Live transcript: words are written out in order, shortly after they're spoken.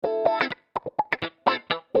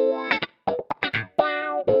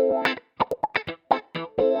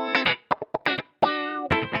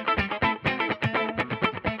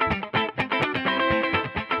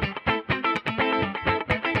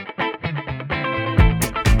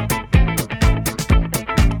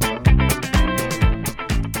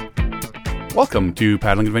Welcome to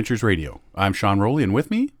Paddling Adventures Radio. I'm Sean Rowley, and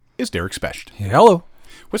with me is Derek Specht. Hello.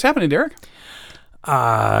 What's happening, Derek?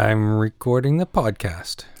 I'm recording the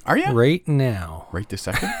podcast. Are you? Right now. Right this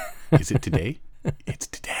second? Is it today? It's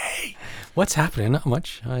today. What's happening? Not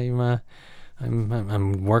much. I'm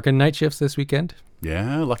working night shifts this weekend.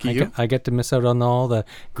 Yeah, lucky you. I get to miss out on all the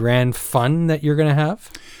grand fun that you're going to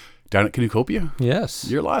have. Down at Canucopia? Yes.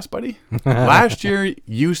 You're lost, buddy. Last year,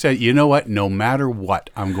 you said, you know what? No matter what,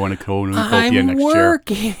 I'm going to Canucopia next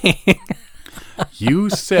working. year. You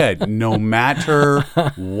said, no matter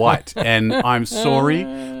what. And I'm sorry,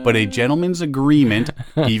 but a gentleman's agreement,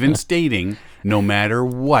 even stating, no matter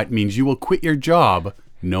what, means you will quit your job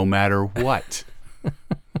no matter what.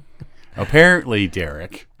 Apparently,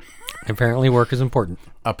 Derek. Apparently, work is important.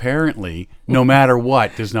 Apparently, no matter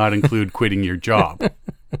what does not include quitting your job.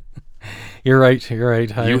 You're right.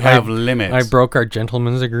 You have limits. I broke our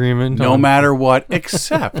gentleman's agreement. No matter what,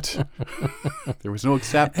 except. There was no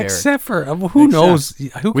except there. Except for, who knows?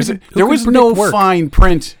 There was no fine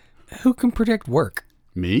print. Who can predict work?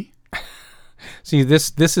 Me? See,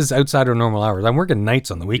 this is outside of normal hours. I'm working nights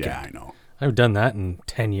on the weekend. Yeah, I know. I've done that in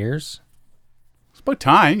 10 years. It's about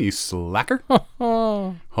time, you slacker.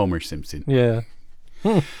 Homer Simpson. Yeah.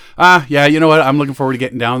 Yeah, you know what? I'm looking forward to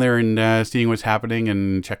getting down there and seeing what's happening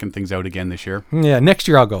and checking things out again this year. Yeah, next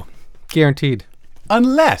year I'll go. Guaranteed.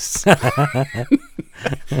 Unless,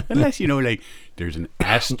 like, there's an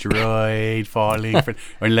asteroid falling, or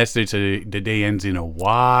unless the day ends in a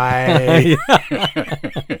Y.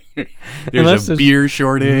 There's a beer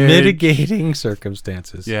shortage. Mitigating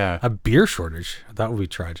circumstances. Yeah. A beer shortage. That would be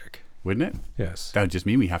tragic. Wouldn't it? Yes. That would just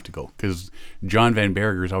mean we have to go, because John Van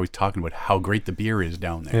Berger is always talking about how great the beer is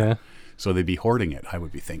down there. Yeah. So they'd be hoarding it, I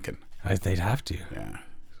would be thinking. They'd have to. Yeah.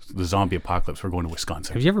 The zombie apocalypse, we're going to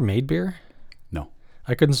Wisconsin. Have you ever made beer? No.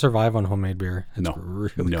 I couldn't survive on homemade beer. It's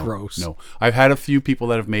really gross. No. I've had a few people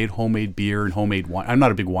that have made homemade beer and homemade wine. I'm not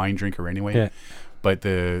a big wine drinker anyway. Yeah. But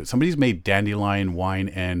somebody's made dandelion wine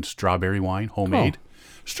and strawberry wine, homemade. Oh.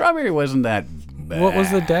 Strawberry wasn't that bad. What was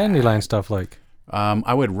the dandelion stuff like?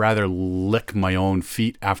 I would rather lick my own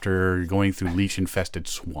feet after going through leech-infested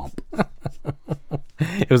swamp.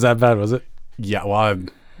 It was that bad, was it? Yeah, well,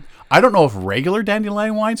 I don't know if regular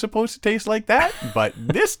dandelion wine's supposed to taste like that, but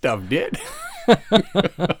this stuff did.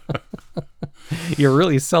 You're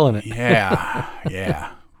really selling it.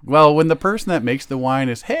 Yeah. Well, when the person that makes the wine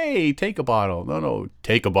is, hey, take a bottle. No,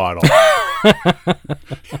 take a bottle.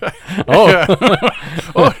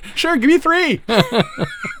 Oh, sure, give me 3.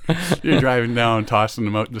 You're driving down, tossing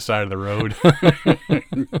them out the side of the road.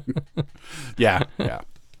 Yeah.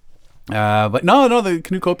 But no, the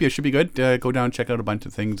Canucopia should be good. Go down, check out a bunch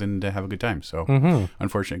of things, and have a good time. So,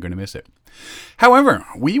 Unfortunately, going to miss it. However,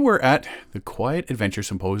 we were at the Quiet Adventure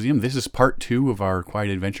Symposium. This is part 2 of our Quiet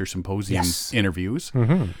Adventure Symposium interviews.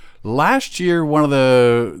 Mm-hmm. Last year, one of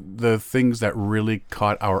the things that really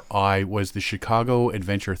caught our eye was the Chicago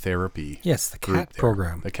Adventure Therapy. Yes, the CAT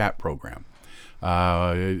program. The CAT program.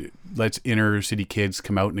 Lets inner city kids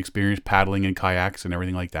come out and experience paddling and kayaks and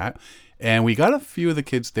everything like that. And we got a few of the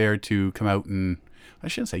kids there to come out and, I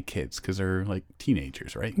shouldn't say kids because they're like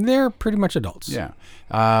teenagers, right? They're pretty much adults. Yeah.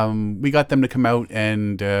 We got them to come out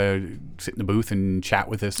and sit in the booth and chat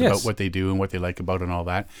with us about what they do and what they like about it and all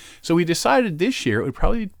that. So we decided this year it would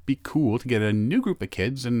probably be cool to get a new group of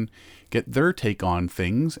kids and get their take on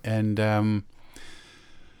things. And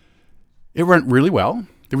it went really well.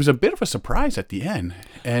 There was a bit of a surprise at the end.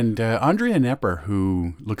 And Andrea Nepper,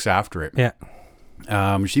 who looks after it,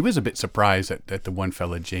 she was a bit surprised at the one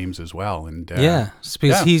fella, James, as well. And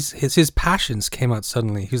because his passions came out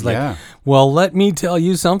suddenly. He's like, well, let me tell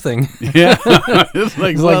you something. Yeah. It's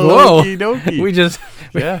like, whoa, okey-dokey.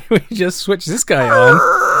 we just switched this guy on.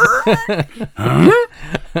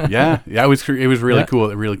 Yeah, it was really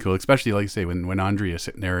cool. Really cool, especially like I say when Andrea's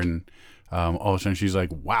sitting there and all of a sudden she's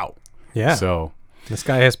like, wow. Yeah. So this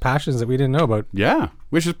guy has passions that we didn't know about. Yeah,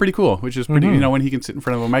 which is pretty cool. Which is pretty, when he can sit in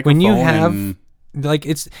front of a microphone. When you have like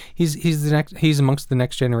he's amongst the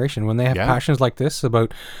next generation. When they have passions like this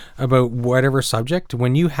about whatever subject,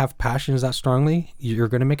 when you have passions that strongly, you're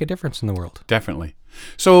going to make a difference in the world. Definitely.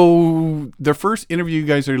 So the first interview you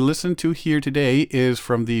guys are listening to here today is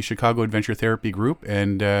from the Chicago Adventure Therapy Group,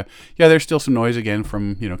 and there's still some noise again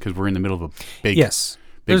from because we're in the middle of a big there's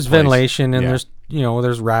place. Ventilation and there's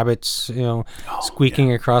there's rabbits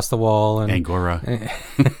squeaking across the wall and Angora.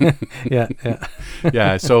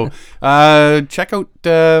 Yeah. So check out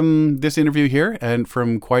this interview here and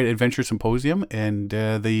from Quiet Adventure Symposium and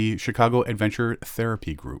the Chicago Adventure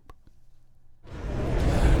Therapy Group.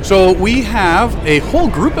 So we have a whole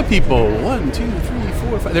group of people. 1, 2, 3,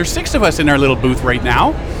 4, 5. There's 6 of us in our little booth right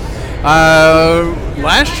now.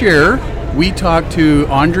 Last year, we talked to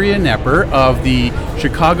Andrea Nepper of the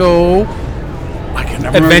Chicago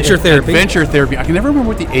Adventure Therapy. Adventure Therapy. I can never remember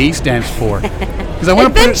what the A stands for. Because I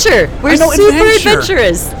want to Adventure. We're super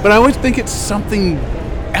adventurous. But I always think it's something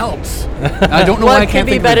else. I don't know why I can't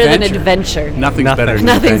think of What could be better than adventure? Nothing's better than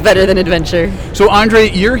Nothing's adventure. better than adventure. So, Andre,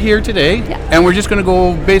 you're here today, Yeah. and we're just going to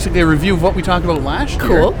go basically a review of what we talked about last year.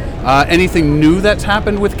 Cool. Anything new that's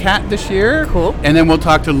happened with Kat this year? Cool. And then we'll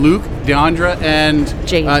talk to Luke, Deandra, and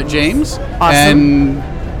James. Awesome.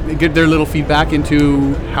 And get their little feedback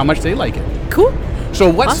into how much they like it. Cool. So,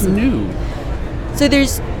 what's Awesome. new? So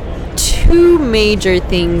there's two major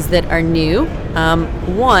things that are new.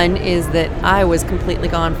 One is that I was completely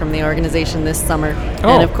gone from the organization this summer. Oh.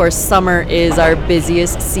 And of course, summer is our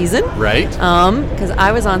busiest season. Right. Because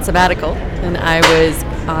I was on sabbatical and I was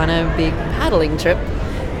on a big paddling trip.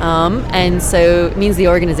 And so it means the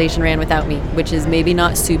organization ran without me, which is maybe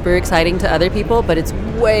not super exciting to other people, but it's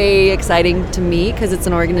way exciting to me because it's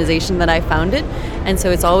an organization that I founded. And so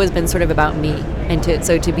it's always been sort of about me. And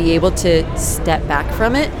to be able to step back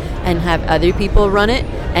from it and have other people run it,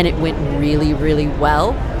 and it went really, really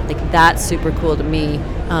well, like that's super cool to me.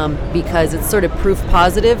 Because it's sort of proof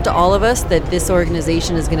positive to all of us that this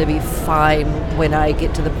organization is going to be fine when I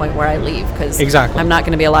get to the point where I leave. Because Exactly. I'm not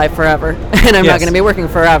going to be alive forever, and I'm not Yes. going to be working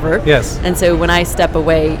forever. Yes. And so when I step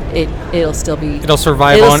away, it'll still be It'll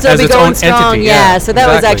survive it'll on still as be its going own strong. entity. Yeah. So that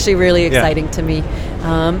was exactly. actually really Yeah. exciting to me.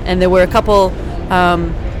 And there were a couple.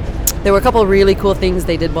 There were a couple really cool things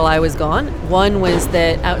they did while I was gone. One was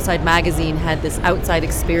that Outside Magazine had this Outside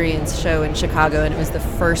Experience show in Chicago, and it was the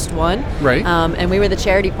first one. Right. And we were the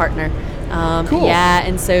charity partner. Cool. Yeah,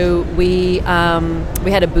 and so we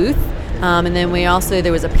had a booth, and then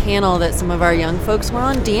there was a panel that some of our young folks were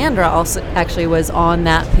on. Deandra also actually was on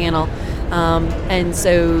that panel. And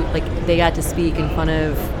so like they got to speak in front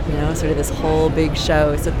of, sort of this whole big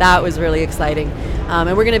show. So that was really exciting.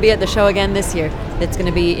 And we're going to be at the show again this year. It's going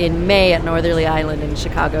to be in May at Northerly Island in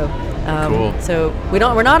Chicago. Cool. So we're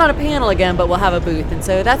not on a panel again, but we'll have a booth. And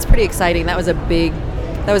so that's pretty exciting. That was a big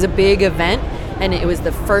event. And it was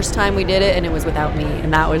the first time we did it, and it was without me,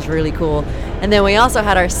 and that was really cool. And then we also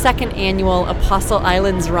had our second annual Apostle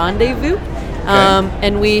Islands Rendezvous.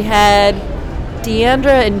 And we had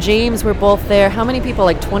Deandra and James were both there. How many people?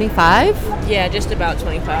 Like 25? Yeah, just about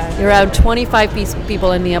 25. Around 25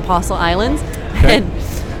 people in the Apostle Islands. Okay. And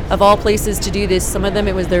of all places to do this, some of them,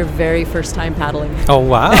 it was their very first time paddling. Oh,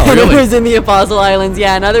 wow. Really? It was in the Apostle Islands,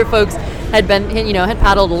 yeah. And other folks had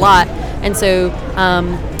paddled a lot. And so,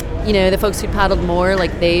 the folks who paddled more,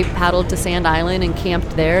 like they paddled to Sand Island and camped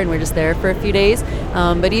there and were just there for a few days.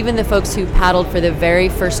 But even the folks who paddled for the very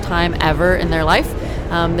first time ever in their life,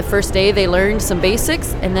 the first day they learned some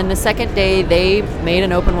basics, and then the second day they made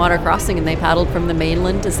an open water crossing and they paddled from the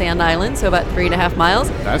mainland to Sand Island, so about 3.5 miles.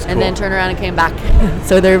 That's and cool. then turned around and came back.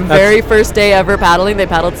 So their very first day ever paddling, they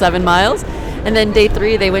paddled 7 miles. And then day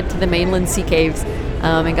 3 they went to the mainland sea caves.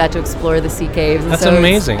 And got to explore the sea caves. And That's so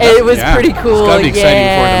amazing. It was Yeah. pretty cool. It's gotta be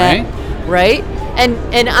exciting for them, Right?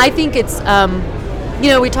 And I think it's,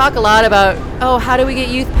 we talk a lot about, how do we get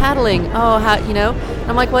youth paddling?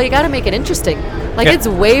 I'm like, well, you got to make it interesting. Like, Yeah. it's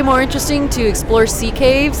way more interesting to explore sea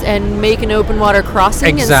caves and make an open water crossing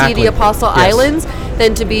and see Exactly. the Apostle Yes. Islands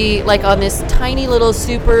than to be like on this tiny little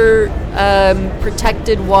super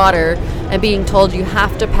protected water and being told you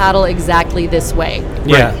have to paddle exactly this way.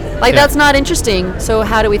 Yeah. Like, Yeah. that's not interesting. So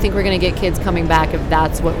how do we think we're going to get kids coming back if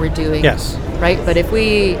that's what we're doing? Yes. Right? But if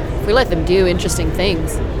we let them do interesting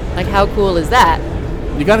things, like, how cool is that?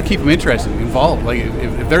 You got to keep them interested, involved. Like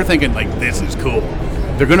if they're thinking like this is cool,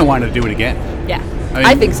 they're going to want to do it again. Yeah. I mean,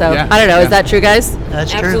 I think so. yeah, I don't know. yeah. Is that true, guys?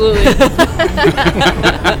 That's true. Absolutely.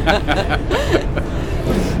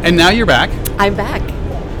 And now you're back, I'm back.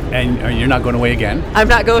 and you're not going away again. I'm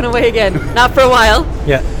not going away again. Not for a while.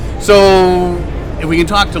 Yeah. So, if we can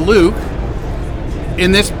talk to Luke,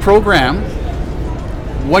 in this program,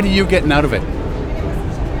 what are you getting out of it?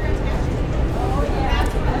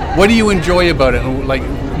 What do you enjoy about it? Like,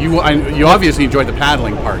 you obviously enjoyed the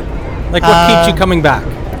paddling part. Like, what keeps you coming back?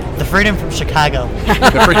 The freedom from Chicago.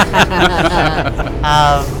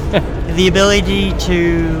 The ability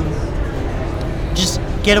to just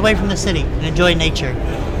get away from the city and enjoy nature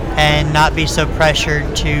and not be so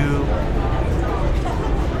pressured to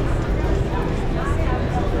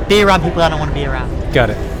be around people I don't want to be around. Got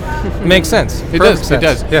it. Makes sense. It Perfect does. sense. It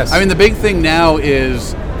does. Yes. I mean, the big thing now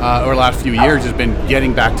is, over the last few years, has been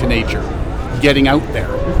getting back to nature, getting out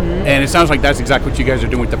there, and it sounds like that's exactly what you guys are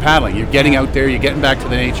doing with the paddling. You're getting out there, you're getting back to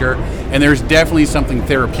the nature, and there's definitely something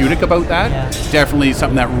therapeutic about that. Yeah. Definitely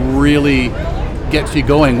something that really gets you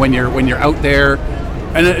going when you're out there.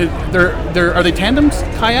 And are they tandems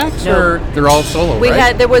kayaks No. or they're all solo?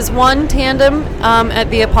 There was one tandem at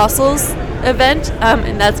the Apostles event,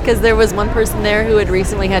 and that's because there was one person there who had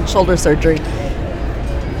recently had shoulder surgery.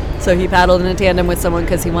 So he paddled in a tandem with someone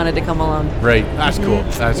because he wanted to come along. Right, that's cool.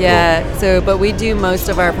 That's Yeah. So, but we do most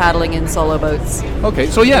of our paddling in solo boats. cool. Okay,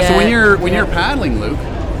 so so when you're paddling, Luke,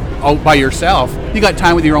 out by yourself, you got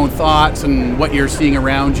time with your own thoughts and what you're seeing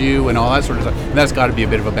around you and all that sort of stuff. And that's got to be a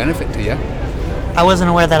bit of a benefit to you. I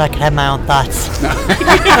wasn't aware that I could have my own thoughts.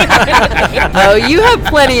 Oh, you have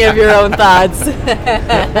plenty of your own thoughts.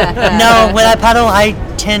 No, when I paddle, I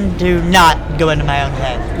tend to not go into my own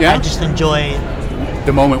head. Yeah? I just enjoy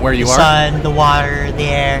The moment where you the are. sun, the water, the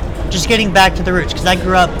air. Just getting back to the roots, because I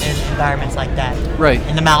grew up in environments like that. Right.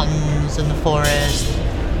 In the mountains, in the forest.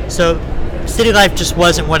 So city life just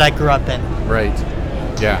wasn't what I grew up in. Right.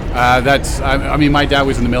 Yeah. I mean, my dad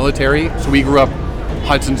was in the military, so we grew up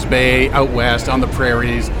Hudson's Bay, out west, on the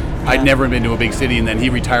prairies. I'd never been to a big city, and then he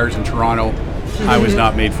retires in Toronto. I was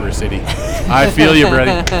not made for a city. I feel you, buddy.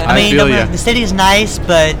 I mean, the city's nice,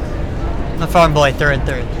 but I'm a farm boy through and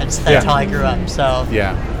through. That's how I grew up. So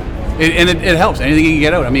Yeah. It helps. Anything you can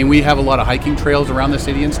get out. I mean, we have a lot of hiking trails around the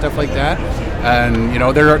city and stuff like that. And,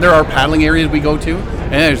 there are paddling areas we go to.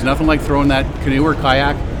 And there's nothing like throwing that canoe or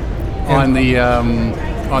kayak on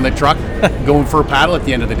the truck, going for a paddle at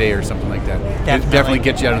the end of the day or something like that. It definitely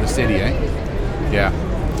gets you out of the city, eh? Yeah.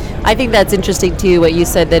 I think that's interesting too, what you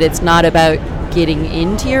said, that it's not about getting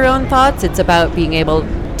into your own thoughts, it's about being able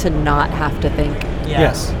to not have to think.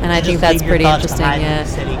 Yes. And I Just think that's leave your pretty thoughts interesting, behind in yeah. the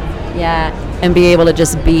city. Yeah, and be able to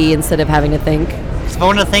just be instead of having to think. If I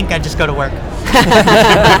want to think, I just go to work.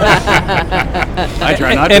 I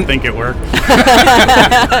try not to think at work.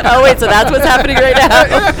 Oh wait, so that's what's happening right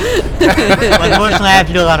now? But unfortunately, I have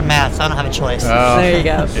to do a lot of math, so I don't have a choice. There you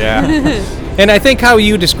go. Yeah. And I think how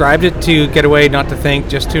you described it, to get away, not to think,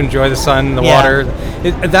 just to enjoy the sun, the Yeah. water,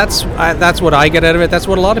 that's what I get out of it. That's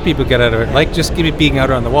what a lot of people get out of it. Like just being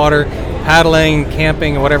out on the water, paddling,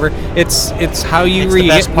 camping, or whatever. It's how you It's the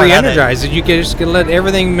best part of it. re-energize. You can just let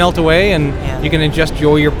everything melt away, and you can just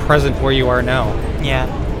enjoy your present where you are now. Yeah,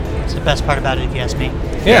 it's the best part about it, if you ask me.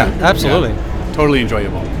 Yeah, absolutely. Yeah. Totally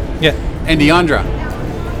enjoyable. Yeah. And Deandra.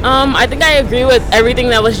 I think I agree with everything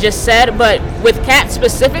that was just said, but with Kat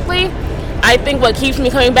specifically, I think what keeps me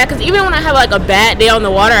coming back, because even when I have like a bad day on the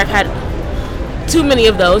water, I've had too many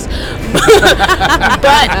of those,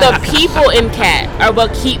 but the people in Kat are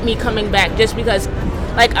what keep me coming back, just because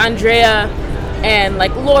like Andrea and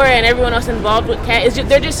like Laura and everyone else involved with Kat,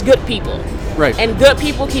 they're just good people. Right. And good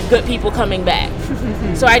people keep good people coming back.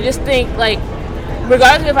 So I just think, like,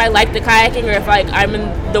 regardless of if I like the kayaking or if like I'm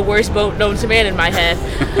in the worst boat known to man in my head,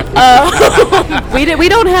 We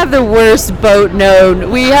don't have the worst boat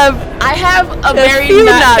known. I have a very few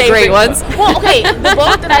not not favorite great ones. boat. Well, okay, the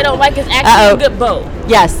boat that I don't like is actually a good boat.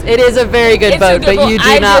 Yes, it is a very good It's a boat, good but boat. you do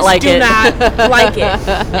I not just like do it. not like it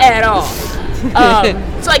at all.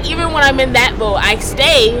 So like even when I'm in that boat, I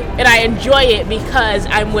stay and I enjoy it because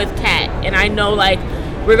I'm with Kat, and I know like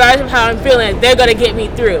regardless of how I'm feeling, they're gonna get me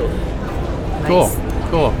through. Cool.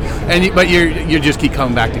 But you just keep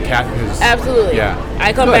coming back to Kat because Absolutely. Yeah.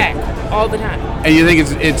 I come Good. back all the time. And you think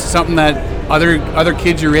it's something that other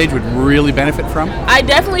kids your age would really benefit from? I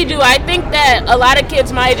definitely do. I think that a lot of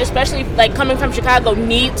kids my age, especially like coming from Chicago,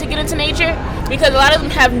 need to get into nature because a lot of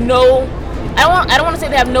them have no. I don't want to say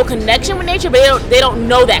they have no connection with nature, but they don't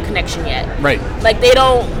know that connection yet. Right. Like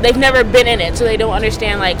they've never been in it, so they don't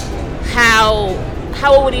understand like how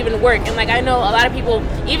it would even work. And like I know a lot of people,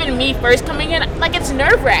 even me first coming in, like it's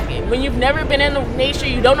nerve-wracking when you've never been in the nature.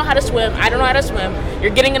 You don't know how to swim. I don't know how to swim.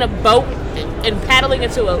 You're getting in a boat and paddling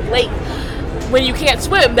into a lake when you can't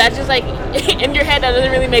swim. That's just like in your head that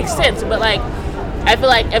doesn't really make sense. But like I feel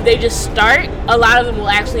like if they just start, a lot of them will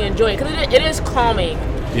actually enjoy it because it is calming.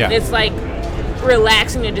 Yeah. And it's like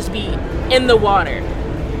relaxing to just be in the water.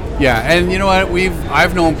 Yeah, and you know what?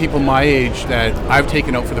 I've known people my age that I've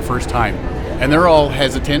taken out for the first time, and they're all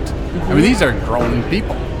hesitant. I mean, these are grown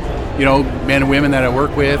people, men and women that I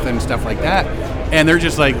work with and stuff like that, and they're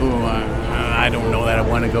just like, "Ooh, I don't know that I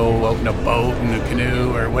want to go out in a boat and a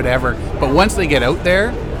canoe or whatever." But once they get out there,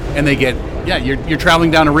 and they get, you're traveling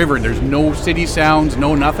down a river. There's no city sounds,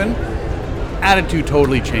 no nothing. Attitude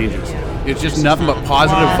totally changes. It's just nothing but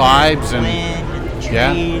positive vibes and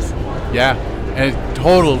trees. yeah, and it's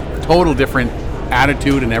total different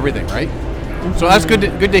attitude and everything, right? So that's good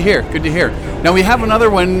to hear. Good to hear. Now we have another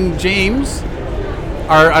one, James.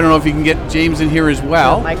 I don't know if you can get James in here as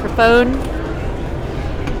well. Microphone.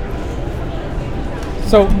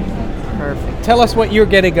 So, Perfect. tell us what you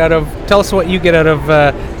get out of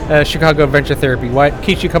Chicago Adventure Therapy. What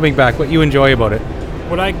keeps you coming back? What you enjoy about it?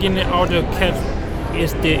 what I get out of cat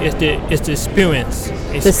is the experience.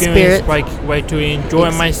 spirit. Like to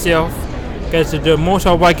enjoy myself. Because the most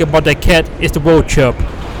I like about the cat is the road trip.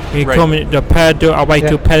 We come in the paddle. I like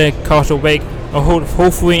to paddle across the lake.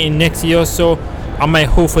 Hopefully in next year or so, I might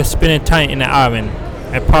hopefully spend time in the island.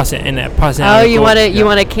 Oh, you want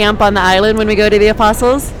to camp on the island when we go to the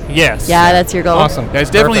Apostles? Yes. Yeah, that's your goal. Awesome. Yeah,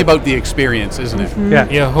 it's definitely about the experience, isn't it?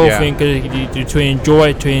 Mm-hmm. Yeah, hopefully to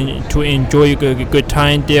enjoy a good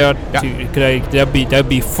time there. That'd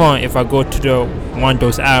be fun if I go to one of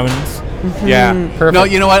those islands. Mm-hmm. Yeah. Perfect. No,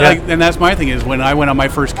 you know what? Yeah. And that's my thing is when I went on my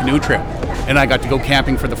first canoe trip and I got to go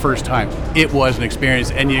camping for the first time, it was an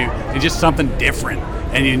experience, and it's just something different,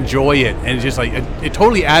 and you enjoy it, and it's just like it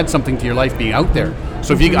totally adds something to your life being out there.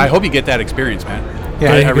 So if I hope you get that experience, man.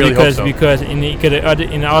 Yeah, I really hope so. Because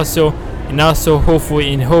also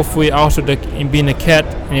hopefully also in being a cat,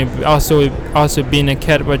 and also being a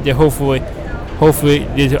cat, but hopefully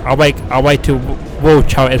I like to roll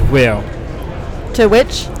chow as well. To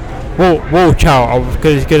which? Roll chow,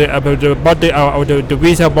 because about the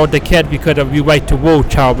reason about the cat, because we like to roll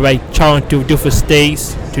chow, like chow to different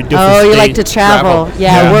states, to different states. You like to travel.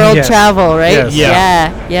 Yeah, world travel, right?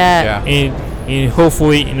 Yes. Yeah. And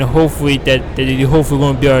hopefully that hopefully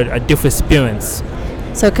going to be a different experience.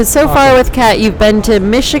 So far with Kat, you've been to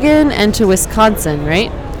Michigan and to Wisconsin,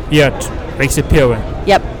 right? Yeah, Lake Superior.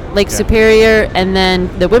 Yep, Lake Superior, and then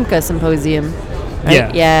the WIMCA Symposium.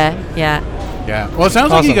 Right? Yeah. Well, it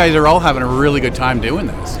sounds like you guys are all having a really good time doing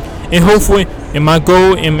this. And hopefully, my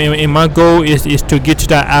goal is to get to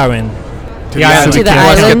that island. To the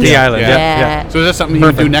island. Yeah. So is that something you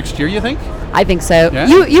can do next year, you think? I think so.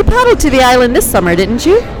 Yeah? You paddled to the island this summer, didn't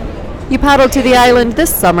you? You paddled to the island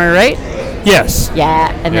this summer, right? Yes.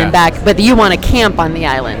 Yeah, and then back. But you want to camp on the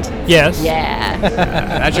island? Yes. Yeah.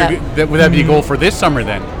 Would that be a goal for this summer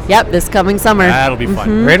then? Yep, this coming summer. That'll be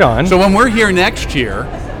fun. Right on. So when we're here next year,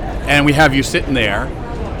 and we have you sitting there,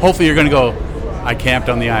 hopefully you're going to go, I camped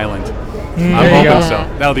on the island. I'm hoping so.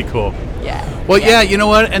 That'll be cool. Yeah. Well, you know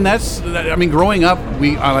what? And growing up,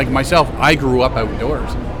 like myself, I grew up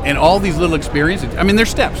outdoors. And all these little experiences, they're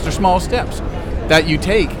steps. They're small steps that you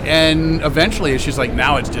take. And eventually it's just like,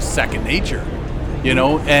 now it's just second nature,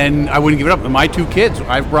 And I wouldn't give it up. My two kids,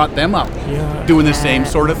 I've brought them up doing the same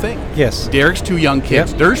sort of thing. Yes. Derek's two young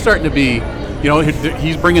kids. Yep. They're starting to be,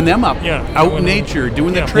 he's bringing them up out in nature,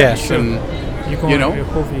 doing the trips. Yeah, and, you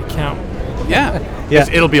hopefully camp. Yeah.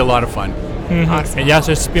 It'll be a lot of fun. Mm-hmm. Awesome. And that's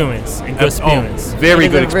experience. And good experience. Very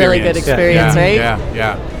good experience. Really good experience, right?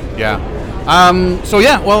 Yeah.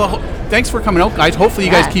 Well, thanks for coming out, guys. Hopefully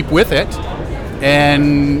you guys keep with it.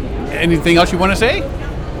 And anything else you want to say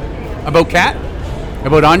about Kat?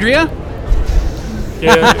 About Andrea?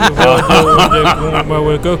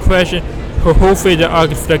 Well, good question. Hopefully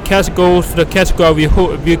the Cat goals for the Cat goal.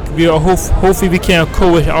 Hopefully we can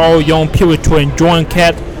encourage all young people to enjoy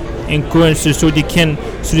Cat, and so they can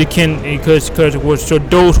because so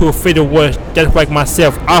those who fit the word, that's like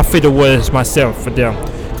myself. I fit the words myself for them.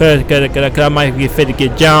 Cause I might be afraid to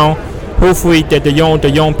get down. Hopefully that the young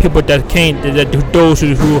people that can't, those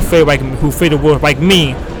who feel the word like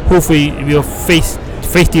me, hopefully will face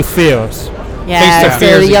their fears. Yeah,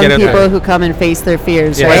 so the young people who come and face their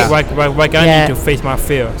fears, right? Like I need to face my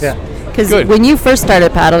fears. Yeah. Because when you first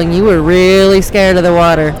started paddling, you were really scared of the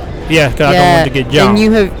water. Yeah, because I don't want to get drowned. And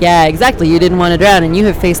you have, exactly. You didn't want to drown, and you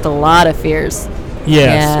have faced a lot of fears.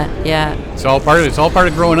 Yes. Yeah. It's all part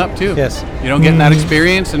of growing up too. Yes. Getting that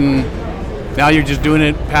experience, and now you're just doing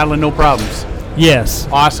it, paddling, no problems. Yes.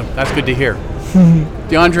 Awesome. That's good to hear.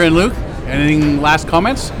 DeAndre and Luke, anything last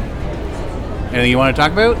comments? Anything you want to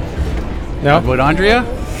talk about? No. About Andrea?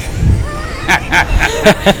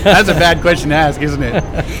 That's a bad question to ask, isn't it?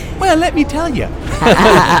 Well, let me tell you.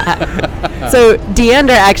 So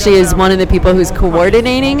Deandra actually is one of the people who's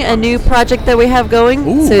coordinating a new project that we have going.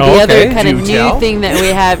 Ooh, so the other kind of Do new tell. thing that we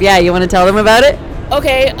have, you want to tell them about it?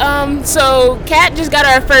 Okay, so Kat just got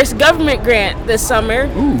our first government grant this summer.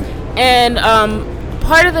 Ooh. And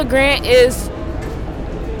part of the grant is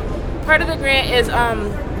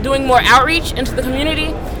doing more outreach into the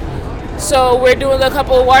community. So we're doing a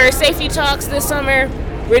couple of water safety talks this summer.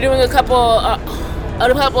 We're doing a couple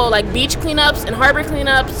like beach cleanups and harbor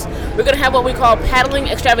cleanups. We're gonna have what we call paddling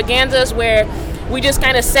extravaganzas, where we just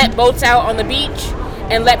kind of set boats out on the beach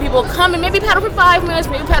and let people come and maybe paddle for 5 minutes,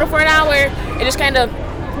 maybe paddle for an hour, and just kind of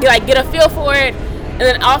get a feel for it. And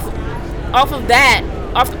then off on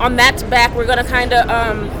that back, we're gonna kind of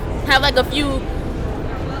have like a few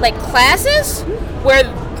like classes where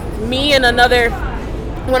me and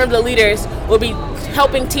one of the leaders will be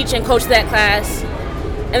helping teach and coach that class.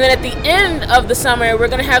 And then at the end of the summer, we're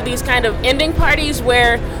going to have these kind of ending parties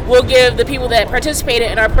where we'll give the people that participated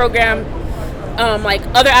in our program like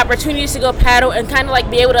other opportunities to go paddle and kind of like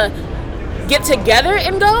be able to get together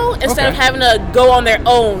and go instead of having to go on their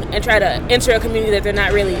own and try to enter a community that they're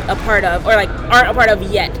not really a part of or like aren't a part of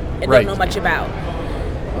yet and don't know much about.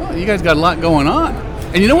 Well, you guys got a lot going on.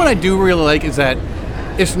 And you know what I do really like is that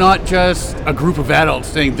it's not just a group of adults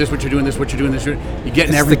saying this what you're doing, this what you're doing, this you're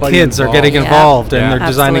getting everybody the kids involved. are getting involved and they're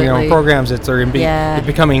designing their own Absolutely. programs. They're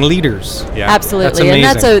becoming leaders. Yeah. Absolutely,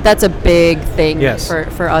 That's and that's a big thing Yes.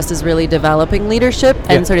 for us is really developing leadership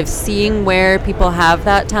and sort of seeing where people have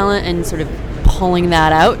that talent and sort of pulling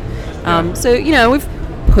that out. So we've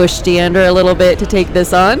pushed Deandra a little bit to take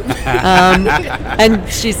this on,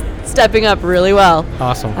 and she's stepping up really well.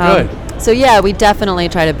 Awesome. Good. So yeah, we definitely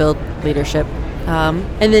try to build leadership.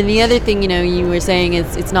 And then the other thing, you were saying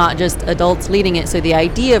is it's not just adults leading it. So the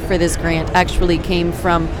idea for this grant actually came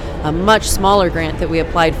from a much smaller grant that we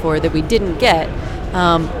applied for that we didn't get.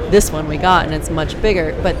 This one we got, and it's much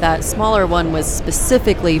bigger. But that smaller one was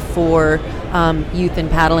specifically for youth and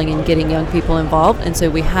paddling and getting young people involved. And so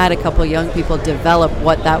we had a couple young people develop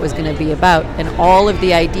what that was going to be about. And all of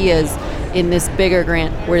the ideas in this bigger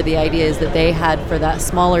grant were the ideas that they had for that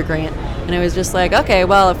smaller grant. And it was just like, okay,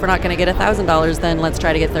 well, if we're not going to get $1,000, then let's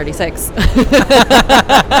try to get 36.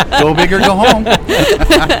 Go big or go home.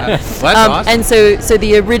 That's awesome. And so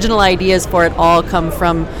the original ideas for it all come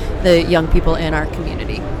from the young people in our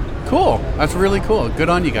community. Cool. That's really cool. Good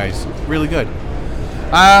on you guys. Really good.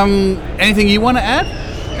 Anything you want to add?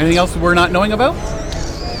 Anything else we're not knowing about?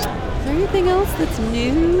 Is there anything else that's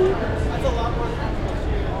new? I don't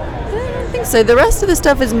think so. The rest of the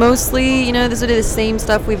stuff is mostly, this is the same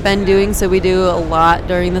stuff we've been doing. So we do a lot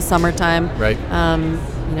during the summertime. Right.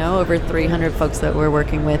 Over 300 folks that we're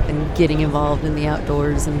working with and getting involved in the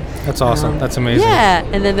outdoors. And That's awesome. That's amazing. Yeah,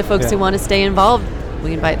 and then the folks who want to stay involved,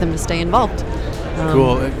 we invite them to stay involved.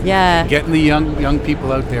 Cool. Yeah. Getting the young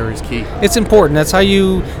people out there is key. It's important. That's how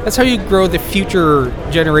you grow the future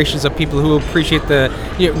generations of people who appreciate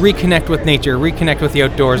reconnect with nature, reconnect with the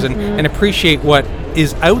outdoors, and appreciate what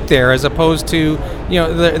is out there, as opposed to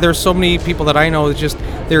there's so many people that I know that just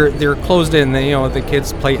they're closed in. The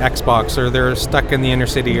kids play Xbox or they're stuck in the inner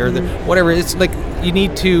city or whatever. It's like you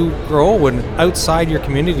need to grow and outside your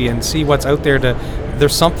community and see what's out there.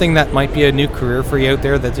 There's something that might be a new career for you out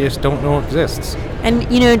there that you just don't know exists. And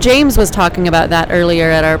James was talking about that earlier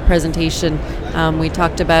at our presentation. We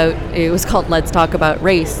talked about, it was called Let's Talk About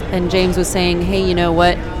Race, and James was saying, hey, you know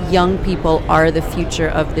what, young people are the future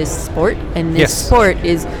of this sport, and this sport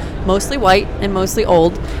is mostly white and mostly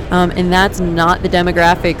old, and that's not the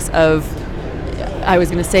demographics of, I was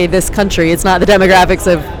going to say this country, it's not the demographics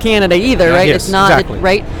of Canada either, right? Yes, it's not, exactly.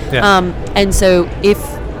 right? Yeah. And so if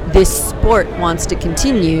this sport wants to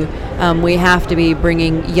continue, we have to be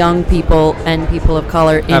bringing young people and people of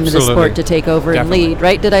color into the sport to take over and lead,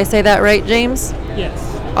 right? Did I say that right, James? Yes.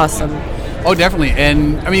 Awesome. Oh, definitely.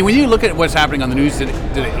 And I mean, when you look at what's happening on the news today,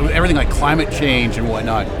 everything like climate change and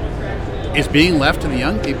whatnot is being left to the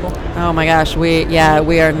young people. Oh my gosh, we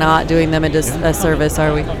are not doing them a service,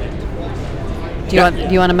 are we? Do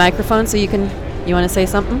you want a microphone so you want to say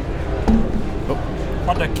something?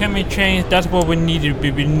 But the climate change, that's what we need to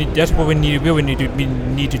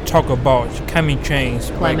need to talk about. Climate change.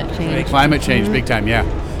 Climate change. Climate change, big time, yeah.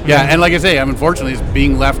 Yeah, and like I say, unfortunately, it's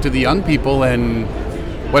being left to the young people and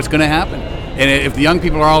what's going to happen. And if the young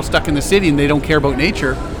people are all stuck in the city and they don't care about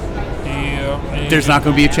nature, there's not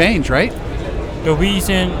going to be a change, right? The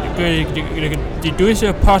reason, is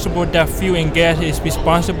it possible that fuel and gas is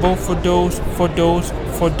responsible for those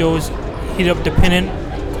heat up dependent,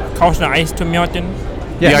 causing the ice to melting?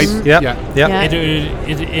 Yes. Yeah.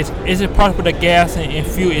 Is it possible that gas and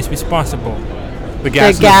fuel is responsible? The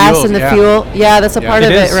gas and the fuel. Yeah, that's a part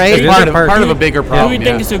of it, right? It is part of a bigger problem. Do you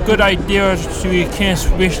think it's a good idea so we can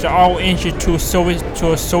switch all engine to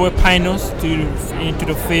solar panels into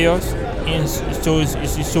the fields, and so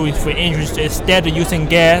it's for engines instead of using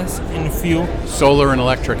gas and fuel? Solar and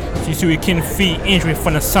electric. So we can feed engine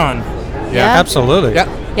from the sun. Yeah. Absolutely. Yeah.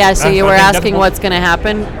 Yeah, so you were asking what's going to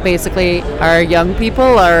happen. Basically, our young people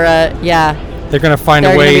are, they're going to find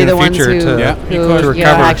a way in the future to recover.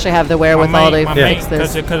 Actually have the wherewithal to fix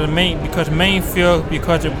this. Because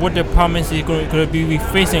what the problem is going to be, we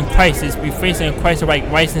facing crisis. We're facing a crisis like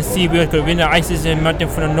rice and seaweed, because when the ice is melting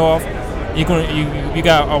from the north, you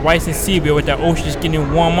got a rice and seaweed with the ocean is getting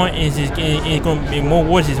warmer, and it's going to be more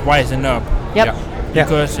water is rising up. Yep. Yeah.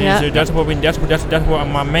 Because that's what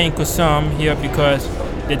my main concern here, because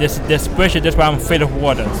there's pressure. That's why I'm afraid of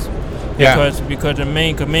waters. Yeah. Because the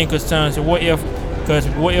main concern is, what if Because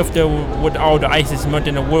what if with all the ice is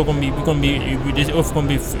melting, the world this earth gonna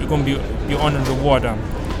be under the water.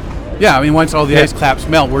 Yeah, I mean, once all the ice caps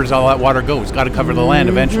melt, where does all that water go? It's got to cover the land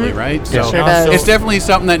eventually, right? So Sure does. it's definitely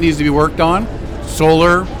something that needs to be worked on.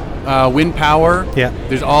 Solar, wind power. Yeah.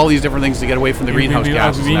 There's all these different things to get away from the greenhouse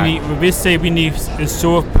gases. We need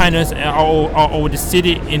solar panels all over the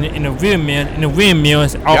city in the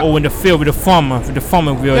windmills all over the field with the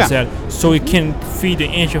farmer wheels that, so it can feed the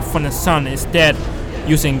energy from the sun instead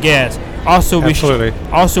using gas. Also, we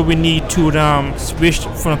need to switch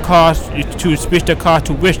from the cars to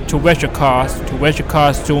electric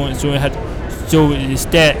cars so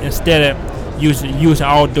instead of using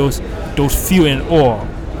all those fuel and oil.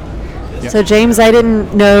 So James, I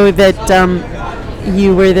didn't know that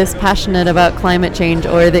you were this passionate about climate change,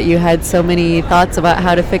 or that you had so many thoughts about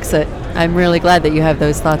how to fix it. I'm really glad that you have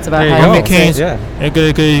those thoughts about how to fix it.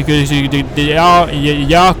 There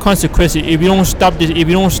are consequences if you don't stop this. If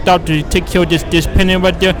you don't stop to take care of this pendant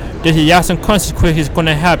right there, there's some consequences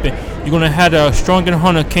gonna happen. You're gonna have a stronger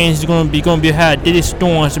hurricanes. You're gonna be had daily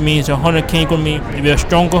storms. It means a hurricane gonna be a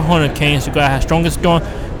stronger hurricanes. You're gonna have stronger storm,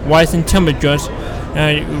 rising temperatures.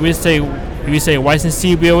 We say rising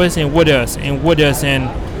sea levels and what else?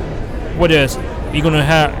 You're gonna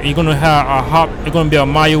have a hot. It's gonna be a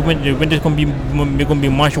mild winter. The winter's gonna be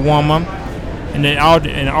much warmer, and then all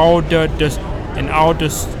the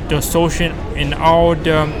ocean and all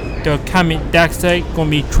the carbon dioxide gonna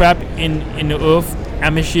be trapped in the earth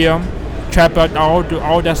atmosphere, trap out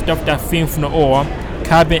all that stuff that came from the oil.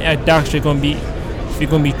 Carbon dioxide gonna be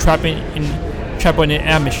trapped in the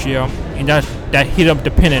atmosphere, and that heat up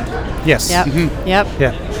the planet. Yes. Yep. Yep.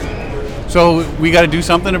 Yeah. So we got to do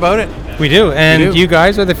something about it. We do, and you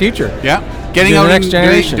guys are the future. Yeah. Getting You're out the next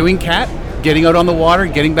generation. doing CAT, getting out on the water,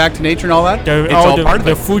 getting back to nature and all that. It's all part of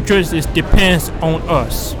the it. future depends on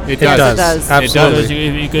us. It Yes, does. it does.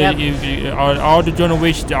 Absolutely. If all the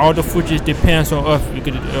generations, all the future depends on us.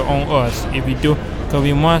 On us. If we do, because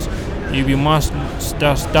we must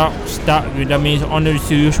stop. That means on the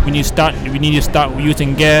use. We need to start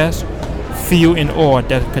using gas, fuel, and oil.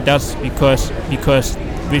 That's because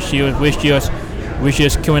which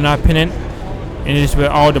is killing our planet, and it's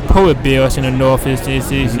where all the polar bears in the north is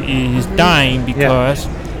dying because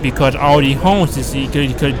all the homes is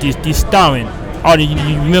starving. All the,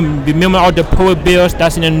 you remember all the polar bears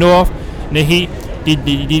that's in the north. They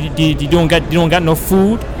don't got no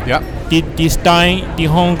food. Yep. They dying, they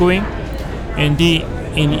hungry, and they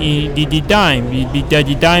dying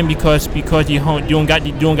because they don't got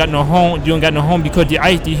no home because the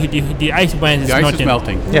ice band is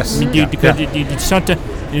melting. Yes. You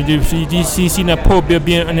see the polar bear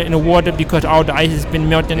being in the water because all the ice has been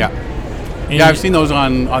melting. Yeah. Yeah, I've seen those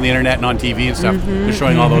on the internet and on TV and stuff. They're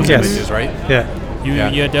showing all those images, right? Yeah.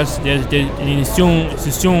 And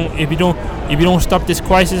soon if you don't stop this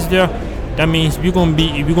crisis there, that means we're gonna be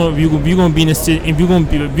in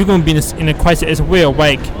a crisis as well.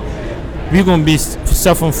 Like we're gonna be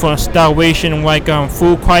suffering from starvation, like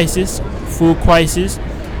food crisis. Food crisis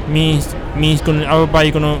means you're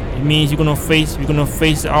gonna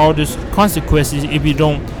face all these consequences if you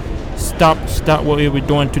don't stop what we're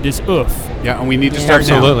doing to this earth. Yeah, and we need to start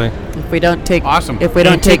Absolutely. now. If we don't take Awesome. Take care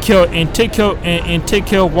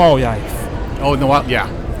of wildlife. Oh, in the wild, yeah.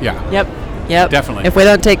 Yep. Definitely. If we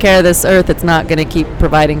don't take care of this earth, it's not going to keep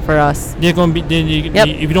providing for us. They're gonna be.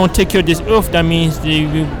 If you don't take care of this earth, that means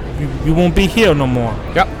we won't be here no more.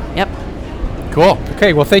 Yep. Cool.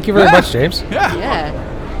 Okay, well, thank you very much, James. Yeah.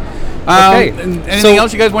 Okay, Anything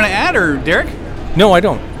else you guys want to add, or Derek? No, I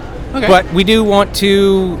don't. Okay. But we do want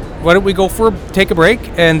to. Why don't we take a break,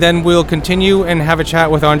 and then we'll continue and have a chat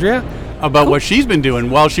with Andrea About what she's been doing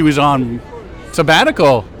while she was on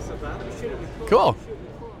sabbatical. Cool.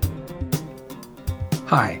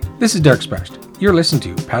 Hi, this is Derek Sprest. You're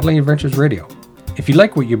listening to Paddling Adventures Radio. If you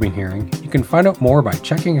like what you've been hearing, you can find out more by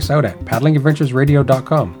checking us out at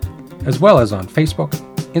paddlingadventuresradio.com, as well as on Facebook,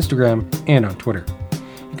 Instagram, and on Twitter.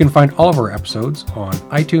 You can find all of our episodes on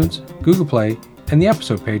iTunes, Google Play, and the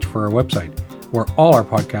episode page for our website, where all our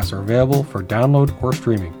podcasts are available for download or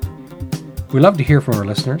streaming. We love to hear from our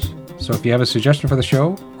listeners, so if you have a suggestion for the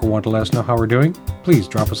show or want to let us know how we're doing, please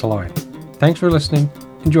drop us a line. Thanks for listening.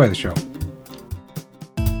 Enjoy the show.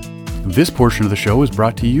 This portion of the show is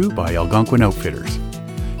brought to you by Algonquin Outfitters.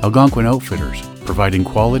 Algonquin Outfitters, providing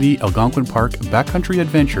quality Algonquin Park backcountry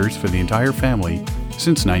adventures for the entire family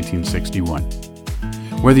since 1961.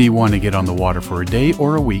 Whether you want to get on the water for a day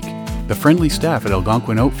or a week, the friendly staff at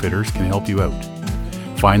Algonquin Outfitters can help you out.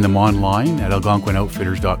 Find them online at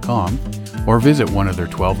algonquinoutfitters.com or visit one of their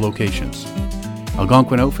 12 locations.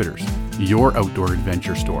 Algonquin Outfitters, your outdoor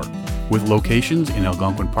adventure store. with locations in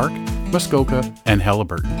Algonquin Park, Muskoka, and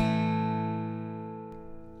Halliburton.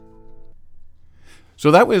 So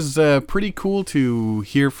that was pretty cool to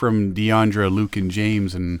hear from Deandra, Luke, and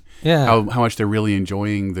James, and how much they're really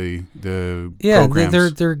enjoying the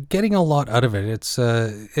programs. They're getting a lot out of it. It's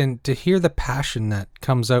and to hear the passion that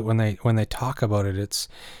comes out when they talk about it,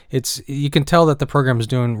 it's you can tell that the program is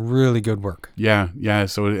doing really good work. Yeah.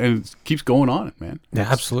 So and it keeps going on, man.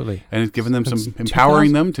 Yeah, absolutely. And it's giving them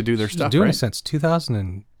empowering them to do their stuff. Doing right? it since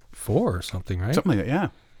 2004 or something, right? Something like that. Yeah.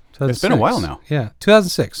 2006. It's been a while now. Yeah,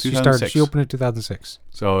 2006. She opened in 2006.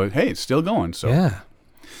 So, hey, it's still going. So yeah.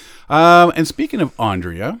 And speaking of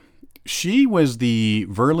Andrea, she was the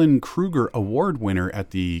Verlin Kruger Award winner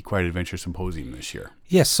at the Quiet Adventure Symposium this year.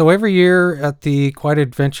 Yes, so every year at the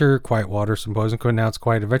Quiet Water Symposium, now it's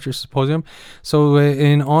Quiet Adventure Symposium. So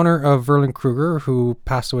in honor of Verlin Kruger, who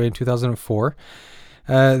passed away in 2004,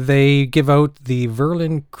 they give out the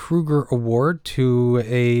Verlin Kruger Award to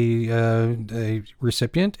a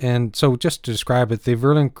recipient. And so just to describe it, the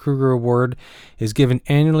Verlin Kruger Award is given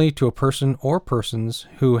annually to a person or persons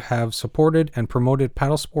who have supported and promoted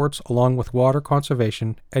paddle sports along with water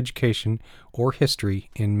conservation, education, or history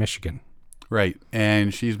in Michigan. Right.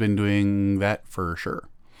 And she's been doing that for sure.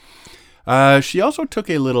 She also took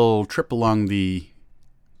a little trip along the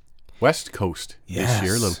West Coast this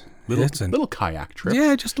year. Little kayak trip.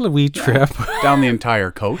 Yeah, just a wee trip. Down the entire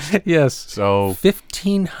coast. Yes. So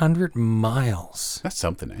 1,500 miles. That's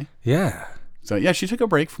something, eh? Yeah. So yeah, she took a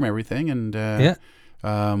break from everything and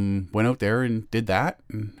went out there and did that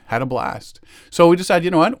and had a blast. So we decided,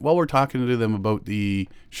 you know what? While we're talking to them about the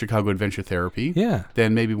Chicago Adventure Therapy,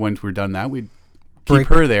 then maybe once we're done that, we'd keep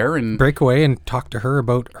her there and break away and talk to her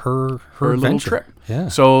about her little trip. Yeah.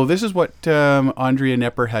 So this is what Andrea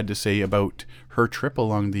Nepper had to say about her trip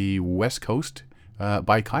along the West Coast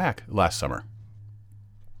by kayak last summer.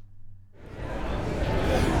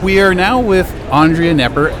 We are now with Andrea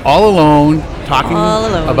Nepper, all alone, talking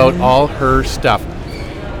about all her stuff.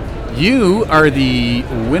 You are the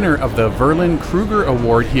winner of the Verlin Kruger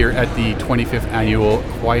Award here at the 25th Annual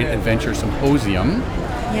Quiet Adventure Symposium.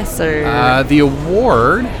 Yes, sir. The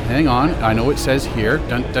award, hang on, I know it says here,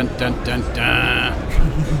 dun dun dun dun dun,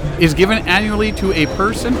 is given annually to a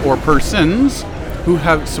person or persons who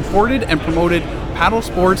have supported and promoted paddle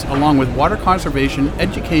sports along with water conservation,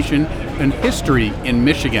 education, and history in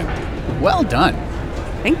Michigan. Well done.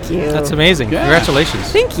 Thank you. That's amazing. Yeah.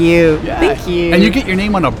 Congratulations. Thank you. Yeah. Thank you. And you get your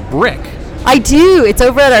name on a brick. I do. It's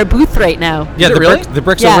over at our booth right now. Yeah, Is it really? the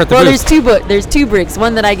brick's over at the booth. There's two bricks.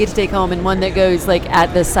 One that I get to take home, and one that goes like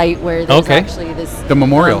at the site where there's actually this the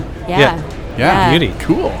memorial. Yeah. Beauty.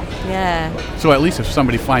 Cool. Yeah. So at least if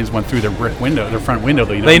somebody finds one through their brick window, their front window,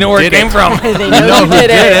 they know where it came from. They know who did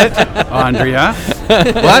it. Andrea.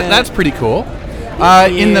 Well, that's pretty cool.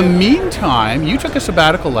 In the meantime, you took a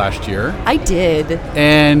sabbatical last year. I did.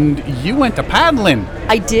 And you went to paddling.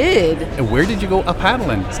 I did. And where did you go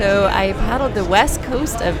paddling? So I paddled the west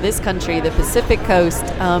coast of this country, the Pacific coast,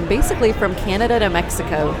 basically from Canada to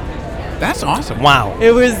Mexico. That's awesome. Wow.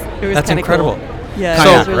 It was That's incredible. Cool. Yeah, Kayak,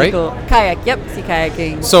 it was really right? cool. Kayak, yep, sea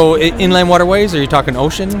kayaking. So inland waterways, are you talking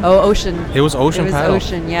ocean? Oh, ocean. It was ocean paddle. It was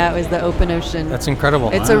ocean, yeah, it was the open ocean. That's incredible.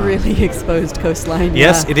 It's a really exposed coastline.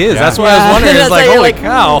 Yes, yeah. it is. Yeah. That's why I was wondering. It's like, holy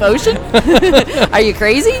cow. Ocean? Are you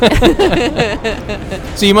crazy?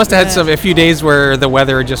 So you must have had a few days where the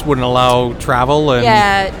weather just wouldn't allow travel. And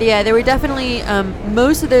Yeah, there were definitely,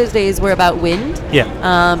 most of those days were about wind. Yeah.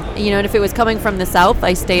 And if it was coming from the south,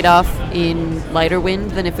 I stayed off in lighter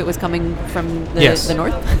wind than if it was coming from the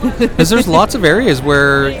north. Because there's lots of areas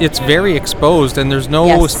where it's very exposed and there's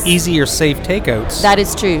no easy or safe takeouts. That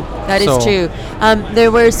is true. That is true.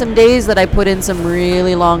 There were some days that I put in some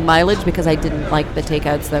really long mileage because I didn't like the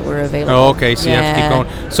takeouts that were available. Oh, okay. So you have to keep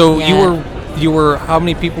going. So you were how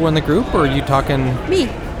many people in the group, or are you talking? Me.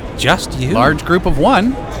 Just you? Large group of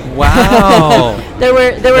one. Wow. There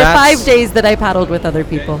were 5 days that I paddled with other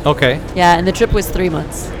people. Okay. Yeah, and the trip was 3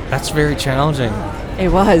 months. That's very challenging.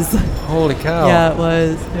 It was. Holy cow. Yeah, it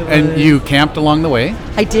was. And you camped along the way?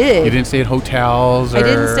 I did. You didn't stay at hotels? I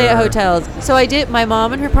didn't stay at hotels. So I did. My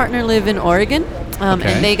mom and her partner live in Oregon.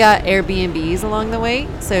 And they got Airbnbs along the way,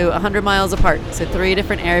 so 100 miles apart. So 3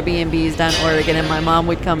 different Airbnbs down Oregon, and my mom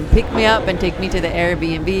would come pick me up and take me to the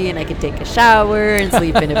Airbnb, and I could take a shower and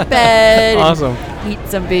sleep in a bed. Awesome. And eat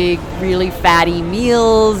some big, really fatty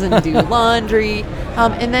meals and do laundry.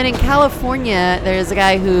 And then in California, there's a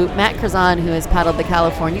guy Matt Krazan, who has paddled the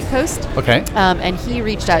California coast. Okay. And he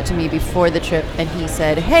reached out to me before the trip, and he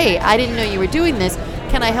said, "Hey, I didn't know you were doing this.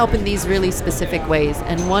 Can I help in these really specific ways?"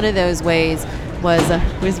 And one of those ways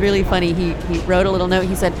was really funny. He wrote a little note.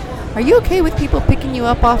 He said, are you okay with people picking you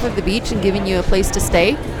up off of the beach and giving you a place to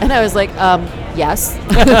stay? And I was like, yes.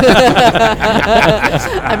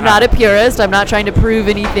 I'm not a purist. I'm not trying to prove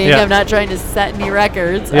anything. Yeah. I'm not trying to set any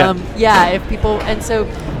records. Yeah. If people, and so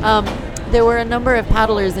there were a number of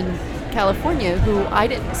paddlers in California who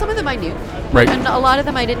some of them I knew. Right. And a lot of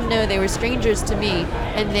them I didn't know. They were strangers to me,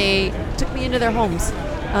 and they took me into their homes.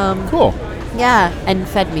 Cool. Yeah, and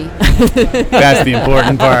fed me. That's the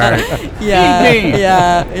important part.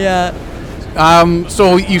 Yeah.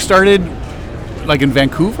 So you started like in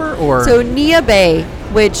Vancouver, or? So Nia Bay,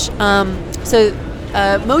 which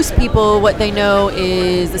most people, what they know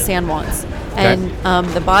is the San Juans. And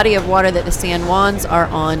the body of water that the San Juans are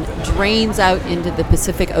on drains out into the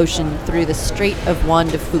Pacific Ocean through the Strait of Juan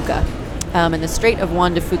de Fuca. And the Strait of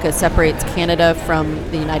Juan de Fuca separates Canada from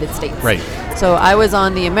the United States. Right. So I was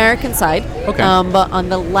on the American side, Okay. but on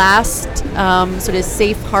the last sort of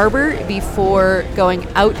safe harbor before going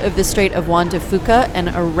out of the Strait of Juan de Fuca and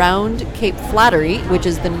around Cape Flattery, which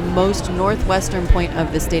is the most northwestern point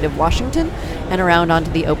of the state of Washington, and around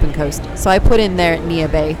onto the open coast. So I put in there at Nia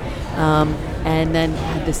Bay, and then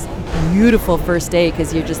had this beautiful first day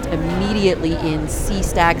because you're just immediately in sea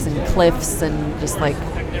stacks and cliffs and just like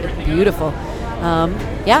beautiful.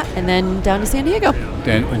 And then down to San Diego.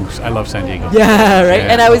 I love San Diego. Yeah, right.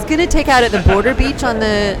 Yeah. And I was going to take out at the border beach on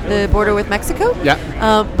the border with Mexico.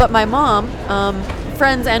 Yeah. But my mom,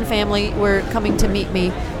 friends and family were coming to meet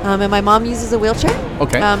me. And my mom uses a wheelchair.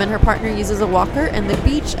 Okay. And her partner uses a walker. And the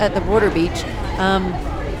beach at the border beach,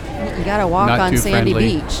 you got to walk Not on too sandy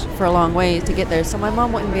friendly. beach for a long way to get there. So my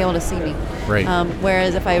mom wouldn't be able to see me. Right.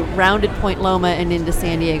 Whereas if I rounded Point Loma and into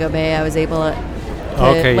San Diego Bay, I was able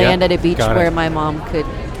to land at a beach Got it. where my mom could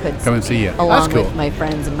Come and see you. along That's cool. with my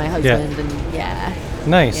friends and my husband. And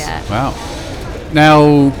Nice. yeah. Wow.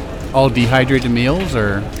 Now, all dehydrated meals,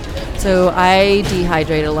 or? So I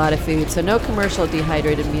dehydrate a lot of food. So no commercial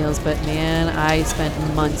dehydrated meals, but man, I spent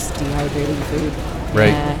months dehydrating food. Right.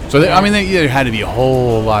 Yeah, So yeah. there had to be a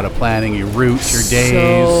whole lot of planning, your routes, your days.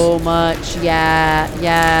 So much, yeah.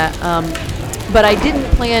 But I didn't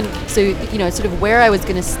plan. So sort of where I was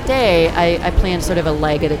going to stay, I planned sort of a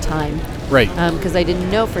leg at a time. Right. Because I didn't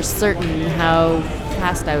know for certain how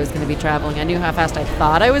fast I was going to be traveling. I knew how fast I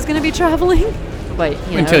thought I was going to be traveling, but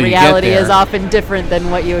Until you get reality there. is often different than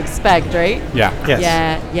what you expect, right? Yeah. Yes.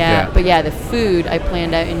 Yeah. But the food I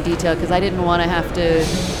planned out in detail because I didn't want to have to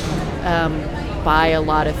buy a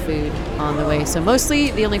lot of food on the way. So mostly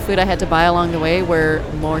the only food I had to buy along the way were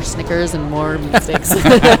more Snickers and more meat sticks.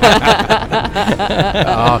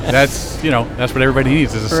 That's what everybody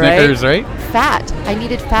needs is a Snickers, right? Fat. I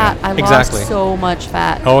needed fat. I Exactly. lost so much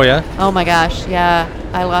fat. Oh yeah. Oh my gosh, yeah.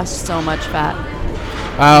 I lost so much fat.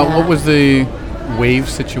 What was the wave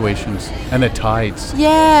situations and the tides?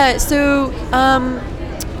 Yeah, so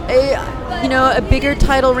a bigger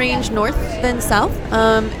tidal range north than south.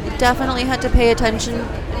 Definitely had to pay attention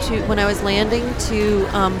to when I was landing to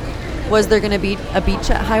was there going to be a beach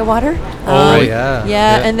at high water?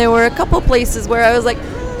 Yeah, and there were a couple places where I was like,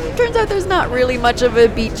 turns out there's not really much of a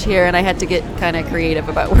beach here, and I had to get kind of creative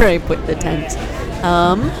about where I put the tent.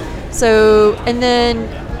 And then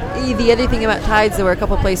the other thing about tides, there were a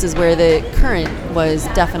couple places where the current was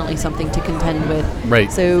definitely something to contend with.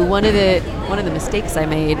 Right. So one of the mistakes I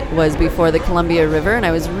made was before the Columbia River, and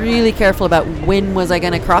I was really careful about when was I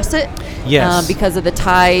going to cross it. Yes. Because of the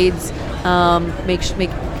tides,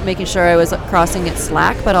 making sure I was crossing it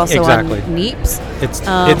slack, but also Exactly. on neeps.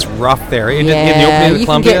 It's rough there. In the Yeah, opening of the you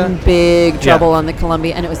Columbia. can get in big trouble Yeah. on the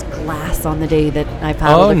Columbia, and it was glass on the day that I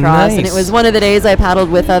paddled Oh, across, and nice. it was one of the days I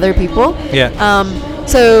paddled with other people. Yeah.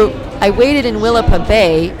 So I waited in Willapa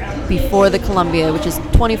Bay before the Columbia, which is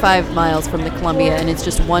 25 miles from the Columbia, and it's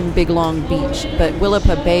just one big long beach. But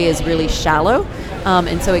Willapa Bay is really shallow,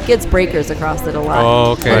 and so it gets breakers across it a lot.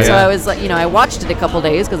 Oh, okay. And so Yeah. I was like, I watched it a couple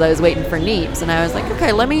days because I was waiting for neeps, and I was like,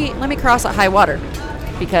 okay, let me cross at high water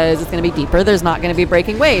because it's going to be deeper. There's not going to be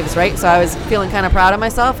breaking waves, right? So I was feeling kind of proud of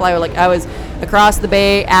myself. I was across the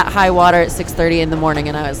bay at high water at 6:30 in the morning,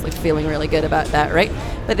 and I was like feeling really good about that, right?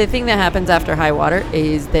 But the thing that happens after high water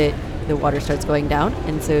is that the water starts going down,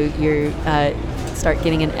 and so you start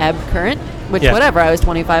getting an ebb current, which Yeah. whatever, I was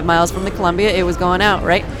 25 miles from the Columbia, it was going out,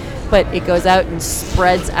 right? But it goes out and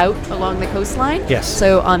spreads out along the coastline. Yes.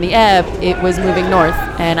 So on the ebb, it was moving north,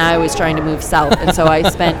 and I was trying to move south, and so I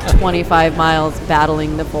spent 25 miles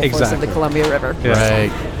battling the full force of Exactly. the Columbia River. Yeah.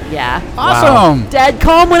 Right. Yeah. Awesome. Dead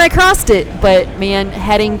calm when I crossed it, but man,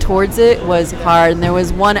 heading towards it was hard. And there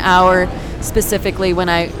was 1 hour specifically when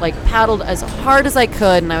I paddled as hard as I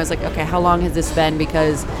could, and I was like, okay, how long has this been?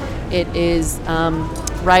 Because it is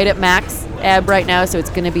right at max ebb right now, so it's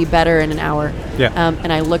going to be better in an hour. Yeah.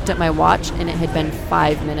 And I looked at my watch, and it had been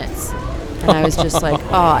 5 minutes. And I was just like,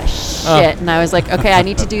 oh, shit. And I was like, okay, I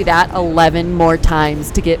need to do that 11 more times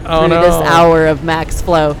to get through this hour of max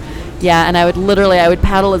flow. Yeah, and I would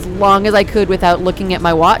paddle as long as I could without looking at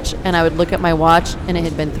my watch, and I would look at my watch, and it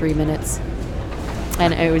had been 3 minutes.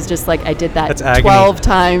 And it was just like I did that 12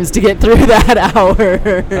 times to get through that hour.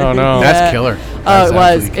 Oh, no. That's killer. Oh, it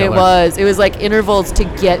was. It was. It was like intervals to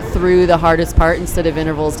get through the hardest part instead of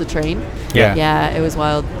intervals to train. Yeah. Yeah, it was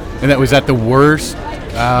wild. And that was at the worst?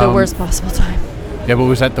 The worst possible time. Yeah, but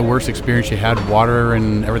was that the worst experience you had, water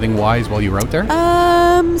and everything wise, while you were out there?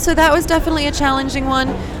 So that was definitely a challenging one.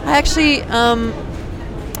 I actually,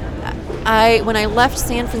 when I left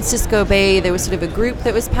San Francisco Bay, there was sort of a group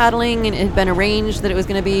that was paddling, and it had been arranged that it was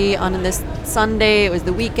going to be on this Sunday. It was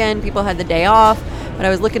the weekend. People had the day off. But I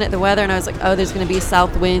was looking at the weather, and I was like, oh, there's going to be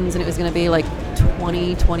south winds, and it was going to be like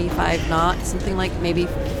 20, 25 knots, something like maybe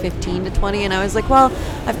 15 to 20. And I was like, well,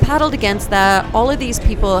 I've paddled against that. All of these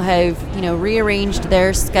people have, rearranged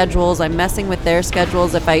their schedules. I'm messing with their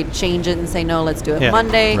schedules if I change it and say, no, let's do it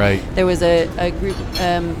Monday. Right. There was a group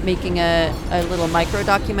making a little micro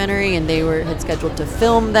documentary, and they had scheduled to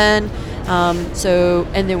film then.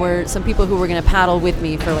 And there were some people who were going to paddle with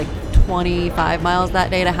me for like 25 miles that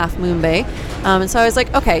day to Half Moon Bay. And so I was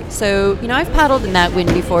like, okay, so, I've paddled in that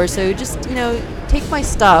wind before, so just, take my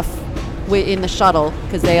stuff in the shuttle,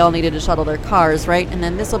 because they all needed to shuttle their cars, right? And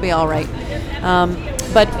then this will be all right.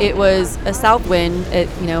 But it was a south wind at,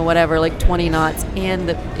 like 20 knots, and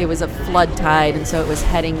it was a flood tide, and so it was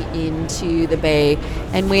heading into the bay.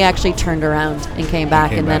 And we actually turned around and came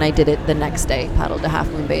back, then I did it the next day, paddled to Half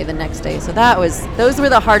Moon Bay the next day. So those were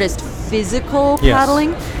the hardest physical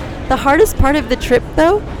paddling. The hardest part of the trip,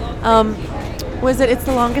 though, was that it's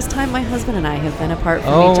the longest time my husband and I have been apart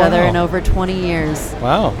from each other in over 20 years.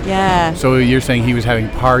 Wow. Yeah. So you're saying he was having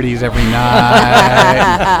parties every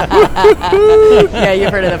night? Yeah, you've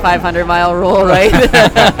heard of the 500-mile rule, right?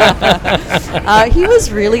 He was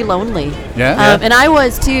really lonely. Yeah. And I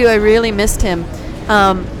was, too. I really missed him.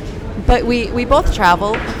 But we both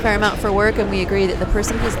travel a fair amount for work, and we agree that the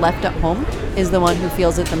person who's left at home is the one who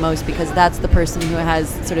feels it the most, because that's the person who has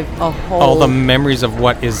sort of a whole... all the memories of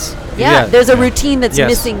what is... Yeah, there's a routine that's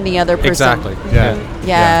missing the other person. Exactly.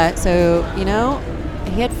 Yeah, so,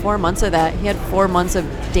 he had 4 months of that. He had 4 months of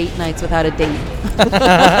date nights without a date.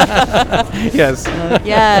 Yes.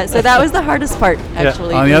 Yeah, so that was the hardest part,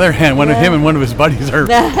 actually. On the other hand, one of him and one of his buddies are a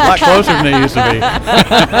lot closer than they used to be.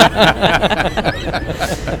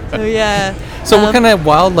 So, yeah. So what kind of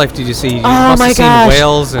wildlife did you see? You oh, must my have gosh. seen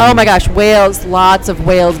whales. Oh, my gosh. Whales. Lots of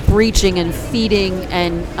whales breaching and feeding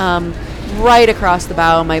and right across the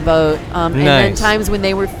bow of my boat. And then times when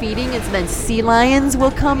they were feeding, and then sea lions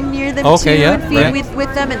will come near them too and feed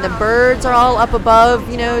with them, and the birds are all up above,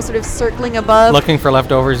 sort of circling above. Looking for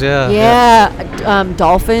leftovers,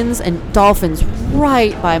 dolphins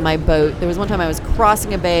right by my boat. There was one time I was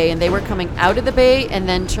crossing a bay, and they were coming out of the bay and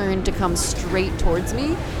then turned to come straight towards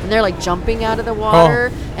me, and they're like jumping out of the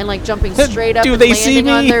water and like jumping straight up and landing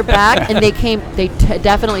on their back. And they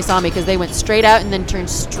definitely saw me, because they went straight out and then turned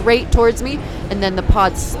straight towards me, and then the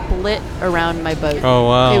pod split around my boat. Oh,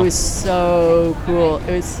 wow. It was so cool.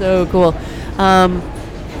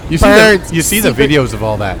 You see the videos of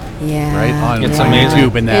all that, right? On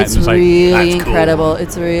YouTube and that. It's and really that's incredible. Cool.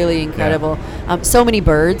 It's really incredible. So many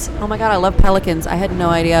birds. Oh my God, I love pelicans. I had no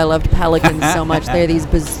idea I loved pelicans so much. They're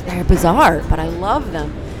they're bizarre, but I love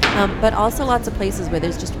them. But also lots of places where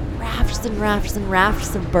there's just rafts and rafts and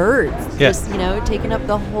rafts of birds, just taking up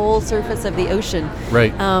the whole surface of the ocean.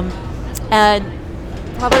 Right. And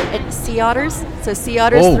probably sea otters. So sea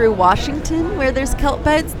otters through Washington, where there's kelp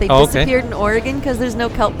beds. They disappeared in Oregon because there's no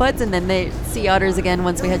kelp beds, and then sea otters again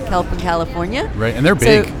once we had kelp in California. Right, and they're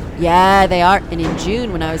big. So, yeah, they are. And in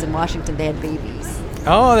June, when I was in Washington, they had babies.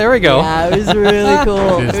 Oh, there we go. Yeah, it was really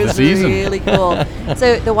cool. It was really cool.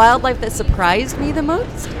 So the wildlife that surprised me the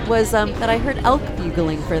most was that I heard elk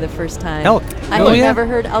bugling for the first time. Elk? I had never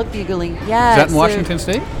heard elk bugling. Yeah. Is that in Washington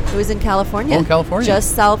State? It was in California. Oh, in California.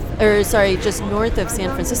 Just just north of San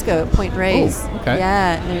Francisco, at Point Reyes. Oh, okay.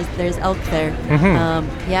 Yeah, and there's elk there.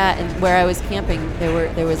 Mm-hmm. And where I was camping,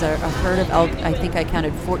 there was a herd of elk. I think I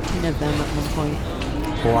counted 14 of them at one point.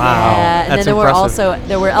 Wow. Yeah, and that's then impressive.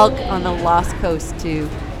 there were elk on the Lost Coast too,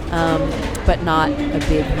 but not a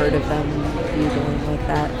big herd of them. bugling like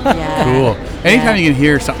that. Yeah. Cool. Anytime Yeah. you can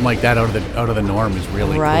hear something like that out of the norm is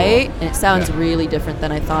really Right? cool. And it sounds Yeah. really different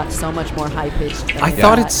than I thought. So much more high pitched. I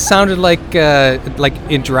thought it sounded like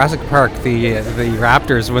in Jurassic Park, the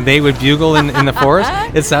raptors when they would bugle in the forest.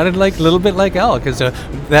 It sounded like a little bit like L, because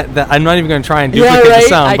that I'm not even going to try and duplicate right? the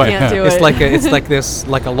sound, I but can't do it's it.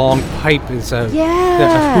 like a long pipe. It's a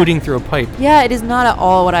Yeah. hooting through a pipe. Yeah, it is not at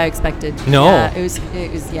all what I expected. No. Yeah, it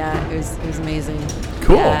was amazing.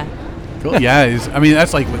 Cool. Yeah. Cool. Yeah. I mean,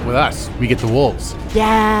 that's like with us. We get the wolves,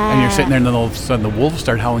 Yeah. and you're sitting there, and then all of a sudden the wolves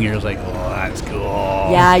start howling. You're just like, oh, that's cool.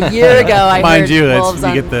 Yeah, a year ago I Mind heard you, wolves you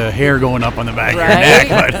on, get the hair going up on the back of your right?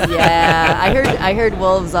 neck. But Yeah, I heard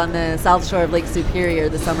wolves on the south shore of Lake Superior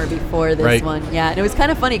the summer before this Right. one. Yeah, and it was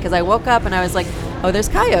kind of funny because I woke up and I was like, oh, there's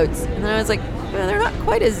coyotes, and then I was like, well, they're not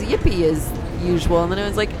quite as yippy as usual, and then I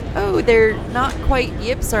was like, oh, they're not quite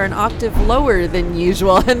yips, are an octave lower than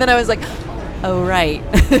usual, and then I was like, oh, right.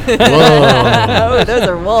 Oh, those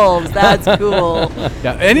are wolves. That's cool.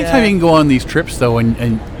 yeah, anytime Yeah. you can go on these trips though,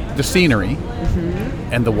 and the scenery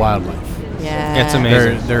and the wildlife. Yeah. It's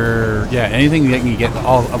amazing. They're anything that you get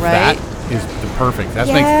all of Right. that is the perfect. That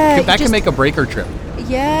Yeah, makes that just- can make a breaker trip.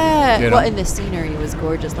 Yeah. You know? Well, and the scenery was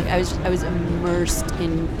gorgeous. Like I was immersed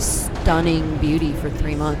in stunning beauty for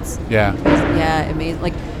 3 months. Yeah. It was, yeah, amazing.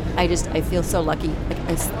 Like I feel so lucky.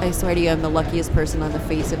 Like I swear to you, I'm the luckiest person on the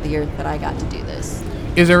face of the earth that I got to do this.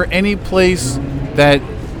 Is there any place that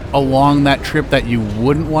along that trip that you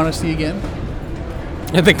wouldn't want to see again?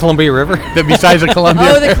 The Columbia River. That besides the Columbia?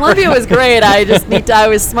 Oh, the Columbia was great. I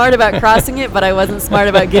was smart about crossing it, but I wasn't smart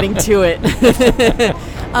about getting to it.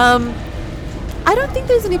 I don't think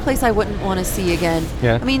there's any place I wouldn't want to see again.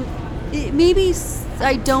 Yeah. I mean, maybe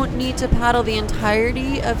I don't need to paddle the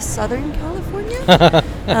entirety of Southern California.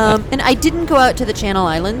 And I didn't go out to the Channel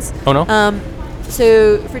Islands. Oh, no?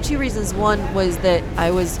 So for 2 reasons. One was that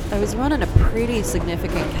I was running a pretty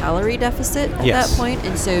significant calorie deficit at Yes. that point,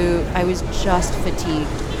 and so I was just fatigued.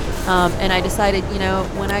 And I decided,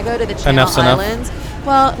 when I go to the Channel Enough's enough. Islands,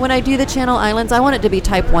 well, when I do the Channel Islands, I want it to be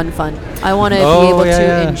type 1 fun. I want to Oh, be able yeah, to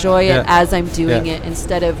yeah. enjoy it Yeah. as I'm doing Yeah. it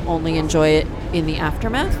instead of only enjoy it in the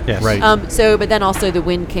aftermath. Yes. Right. But then also the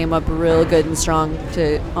wind came up real good and strong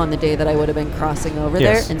on the day that I would have been crossing over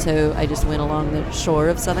Yes. there, and so I just went along the shore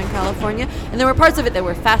of Southern California, and there were parts of it that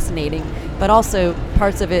were fascinating, but also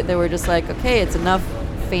parts of it that were just like, okay, it's enough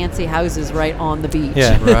fancy houses right on the beach.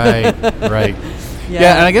 Yeah. Right.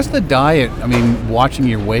 Yeah, and I guess the diet, I mean, watching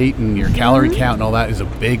your weight and your calorie count and all that is a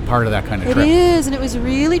big part of that kind of It trip. is, and it was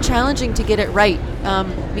really challenging to get it right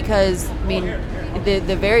because, I mean,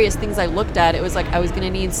 the various things I looked at, it was like I was going to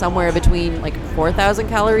need somewhere between like 4,000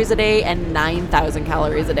 calories a day and 9,000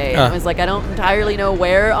 calories a day. And it was like I don't entirely know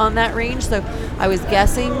where on that range, so I was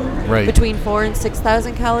guessing Right. between 4,000 and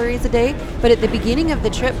 6,000 calories a day. But at the beginning of the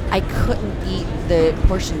trip, I couldn't eat the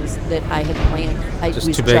portions that I had planned. It Just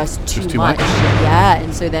was too big. just Just too too much. much. Yeah,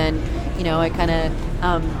 and so then, I kind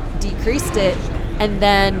of decreased it, and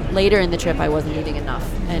then later in the trip, I wasn't eating enough,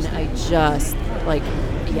 and I just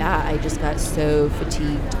I just got so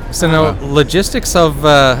fatigued. So now, logistics of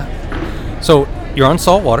so you're on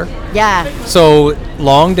salt water. Yeah, So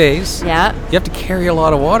long days. yeah, You have to carry a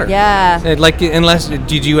lot of water. yeah.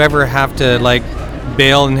 Did you ever have to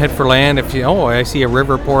bail and head for land if I see a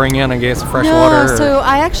river pouring in, I guess fresh No, water? or- so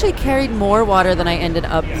I actually carried more water than I ended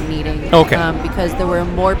up needing. Okay. Because there were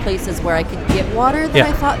more places where I could get water than Yeah.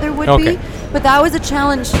 I thought there would Okay. be. But that was a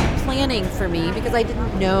challenge planning for me because I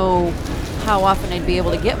didn't know how often I'd be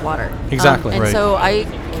able to get water. Exactly. And Right. so I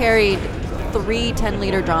carried 3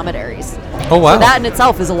 10-liter dromedaries. Oh, wow. So that in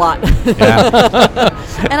itself is a lot. Yeah.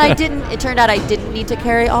 And it turned out I didn't need to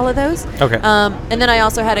carry all of those. Okay. And then I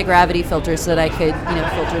also had a gravity filter so that I could,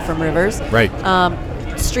 filter from rivers. Right.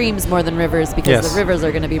 Streams more than rivers because Yes. the rivers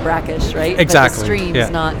are going to be brackish, right? Exactly. But the streams Yeah.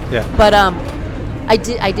 not. Yeah. But I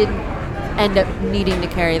didn't end up needing to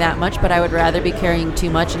carry that much, but I would rather be carrying too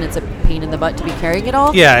much and it's a pain in the butt to be carrying it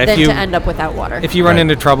all Yeah, if than you- to end up without water. if you run Right.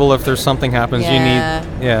 into trouble, if there's something happens, Yeah.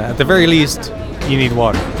 you need, at the very least, you need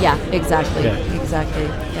water. yeah, exactly. Yeah. Exactly.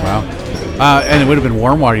 Yeah. Wow. And it would have been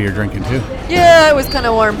warm water you're drinking too. Yeah, it was kind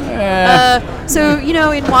of warm. Eh. So,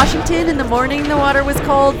 in Washington in the morning the water was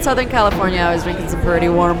cold. Southern California, I was drinking some pretty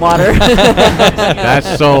warm water.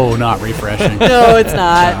 That's so not refreshing. No, it's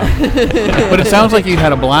not. But it sounds like you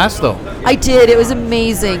had a blast though. I did. It was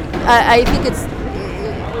amazing. I think it's,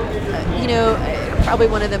 probably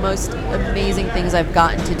one of the most amazing things I've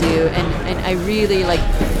gotten to do. And I really, my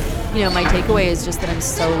takeaway is just that I'm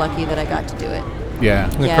so lucky that I got to do it. Yeah.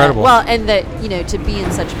 Incredible. Well, and that, to be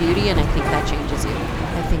in such beauty, and I think that changes you.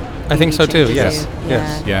 I think so too, beauty yes. changes you.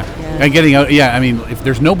 Yes. Yeah. And getting out, I mean, if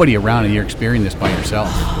there's nobody around and you're experiencing this by yourself,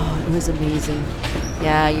 It was amazing.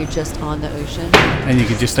 Yeah, you're just on the ocean. And you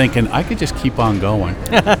could just thinking, I could just keep on going.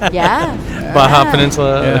 Yeah. Baja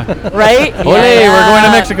Peninsula. Yeah. Right? Ole, we're going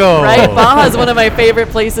to Mexico. Right? Baja is one of my favorite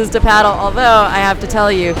places to paddle. Although, I have to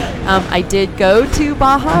tell you, I did go to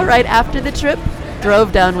Baja right after the trip.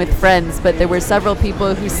 Drove down with friends, but there were several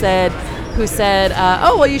people who said,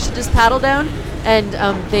 oh, well, you should just paddle down. And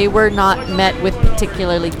they were not met with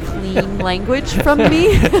particularly clean language from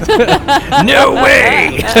me. No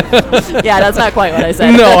way! Yeah, that's not quite what I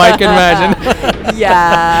said. No, I can imagine.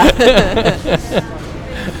 Yeah.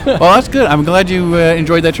 Well, that's good. I'm glad you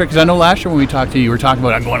enjoyed that trip, because I know last year when we talked to you, you were talking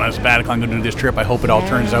about, I'm going on a sabbatical, I'm going to do this trip. I hope it all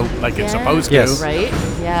turns out like it's supposed to. Yes. Right?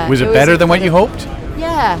 Yeah. Was it better than what you hoped?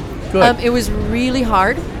 Yeah. Good. It was really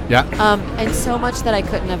hard. Yeah. And so much that I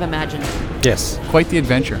couldn't have imagined. Yes. Quite the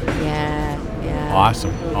adventure. Yeah.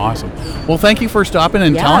 Awesome. Well, thank you for stopping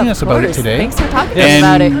and telling us about it today. Thanks for talking to us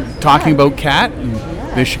about it. And talking about Kat and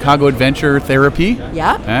the Chicago Adventure Therapy.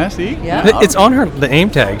 Yeah. See? Yeah. It's on the name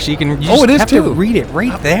tag. She can. It is have too. to read it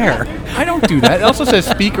right there. I don't do that. It also says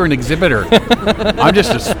speaker and exhibitor. I'm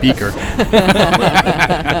just a speaker.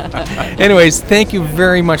 Anyways, thank you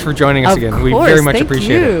very much for joining us again. We very much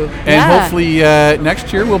appreciate it. And hopefully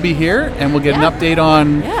next year we'll be here and we'll get an update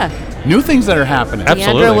on new things that are happening.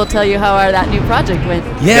 Absolutely. Deandra will tell you how that new project went.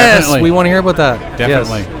 Yes, Definitely. we want to hear about that.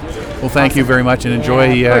 Definitely. Yes. Well, thank you very much and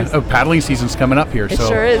enjoy. Paddling season's coming up here. It so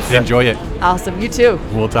sure is. Enjoy it. Awesome. You too.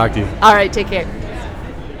 We'll talk to you. All right. Take care.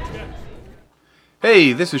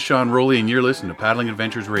 Hey, this is Sean Rowley, and you're listening to Paddling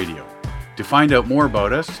Adventures Radio. To find out more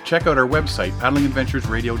about us, check out our website,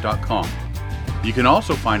 paddlingadventuresradio.com. You can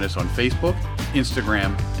also find us on Facebook,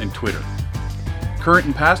 Instagram, and Twitter. Current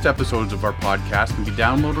and past episodes of our podcast can be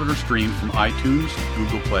downloaded or streamed from iTunes,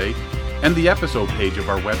 Google Play, and the episode page of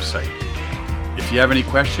our website. If you have any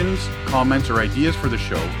questions, comments, or ideas for the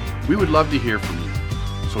show, we would love to hear from you.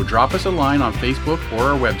 So drop us a line on Facebook or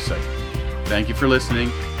our website. Thank you for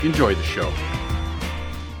listening. Enjoy the show.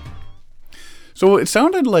 So it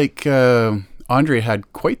sounded like Andre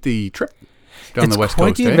had quite the trip down the West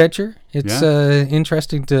Coast. It's quite the adventure. It's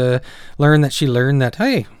interesting to learn that she learned that,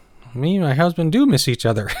 hey, me and my husband do miss each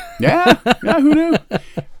other. Yeah, who knew?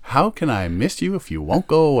 How can I miss you if you won't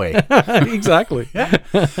go away? Exactly. No,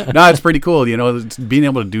 it's pretty cool. You know, being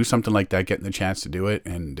able to do something like that, getting the chance to do it,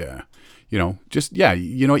 and you know, just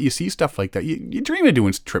you know, you see stuff like that. You dream of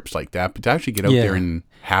doing trips like that, but to actually get out there and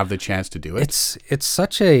have the chance to do it, it's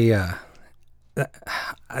such a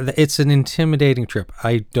it's an intimidating trip.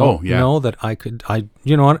 I don't know that I could.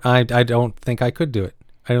 You know what? I don't think I could do it.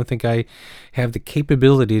 I don't think I have the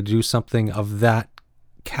capability to do something of that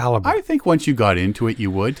caliber. I think once you got into it,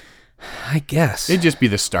 you would. I guess it'd just be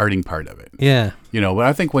the starting part of it. Yeah. You know, but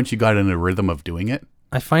I think once you got in the rhythm of doing it,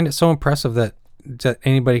 I find it so impressive that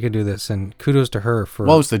anybody could do this, and kudos to her for.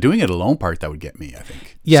 Well, it's the doing it alone part that would get me, I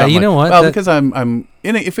think. Yeah, you know what? Well, because I'm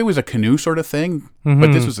in if it was a canoe sort of thing,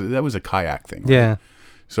 but that was a kayak thing. Right? Yeah.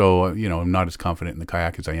 So you know, I'm not as confident in the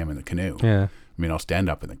kayak as I am in the canoe. Yeah. I mean, I'll stand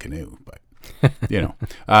up in the canoe, but. You know,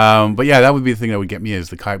 but yeah, that would be the thing that would get me is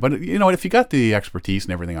the kayak. But you know, if you got the expertise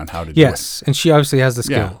and everything on how to do it, yes, and she obviously has the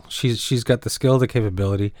skill. Yeah. She's got the skill, the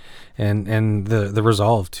capability, and the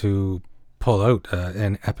resolve to pull out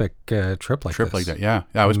an epic trip like that. Yeah,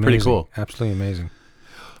 it was pretty cool. Absolutely amazing.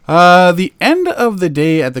 The end of the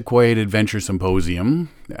day at the Quiet Adventure Symposium,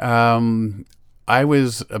 I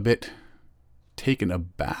was a bit taken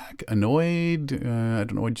aback, annoyed. I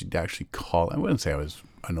don't know what you'd actually call it. I wouldn't say I was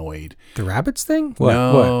annoyed. The rabbits thing?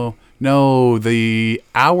 No. The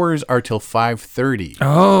hours are till 5:30.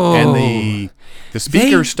 Oh, and the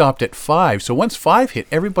speakers stopped at 5. So once 5 hit,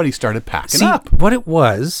 everybody started packing up. What it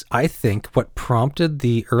was, I think, what prompted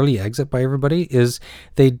the early exit by everybody is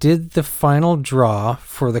they did the final draw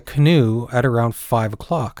for the canoe at around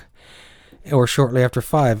 5:00, or shortly after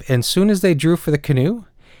 5. And soon as they drew for the canoe,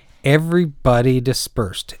 everybody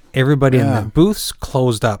dispersed. Everybody in the booths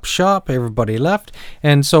closed up shop. Everybody left.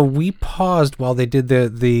 And so we paused while they did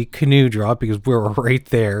the canoe draw because we were right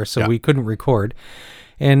there. So we couldn't record.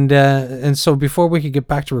 And so before we could get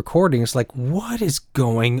back to recording, it's like, what is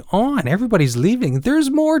going on? Everybody's leaving.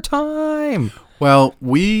 There's more time. Well,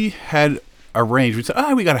 we had arranged. We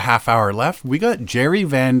said, we got a half hour left. We got Jerry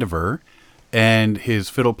Vandiver and his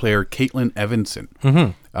fiddle player, Caitlin Evanson,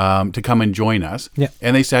 to come and join us. Yeah.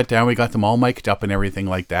 And they sat down. We got them all mic'd up and everything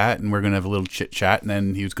like that. And we're going to have a little chit-chat. And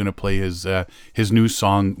then he was going to play his new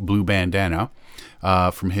song, Blue Bandana,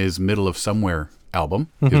 from his Middle of Somewhere album,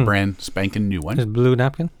 his brand spanking new one. His Blue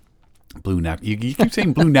Napkin? Blue Napkin. You keep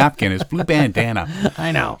saying Blue Napkin. It's Blue Bandana.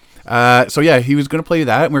 I know. So yeah, he was going to play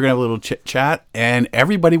that, and we're going to have a little chit chat, and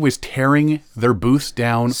everybody was tearing their booths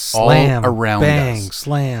down Slam, all around bang, us.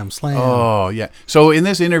 slam. Oh yeah. So in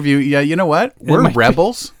this interview, yeah, you know what? We're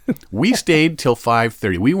rebels. We stayed till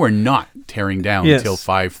 5:30. We were not tearing down till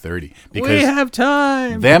 5:30 because we have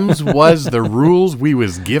time. Them's was the rules we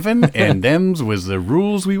was given, and them's was the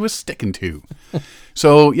rules we was sticking to.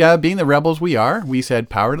 So yeah, being the rebels we are, we said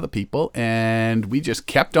power to the people, and we just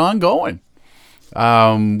kept on going.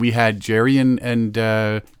 We had Jerry and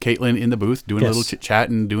Caitlin in the booth doing a little chit chat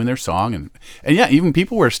and doing their song, and yeah, even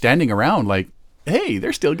people were standing around like, hey,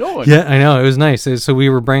 they're still going. Yeah, I know. It was nice. So we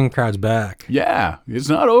were bringing crowds back. Yeah, it's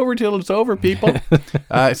not over till it's over, people.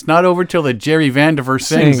 It's not over till the Jerry Vandiver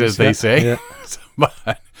sings, as they say. Yeah.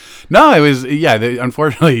 But no, it was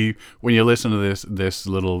unfortunately, when you listen to this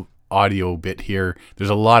little audio bit here, there's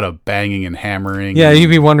a lot of banging and hammering. Yeah, you'd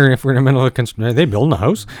be wondering if we're in the middle of construction. Are they building a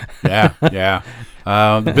house? Yeah.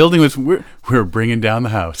 The building was we were bringing down the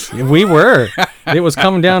house. We were. It was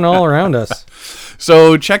coming down all around us.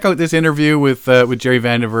 So check out this interview with Jerry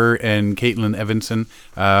Vandiver and Caitlin Evanson.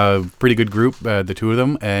 Pretty good group, the two of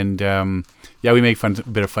them, and we make a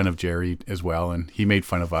bit of fun of Jerry as well, and he made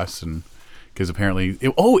fun of us, and because apparently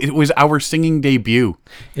it was our singing debut.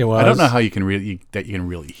 It was. I don't know how you can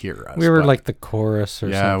really hear us. We were like the chorus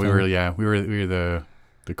or something. We were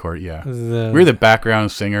the chorus. Yeah, we were the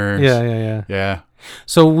background singers. Yeah.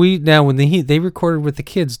 So when they recorded with the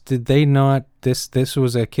kids, did they not? This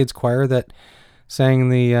was a kids choir that sang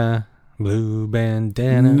the Blue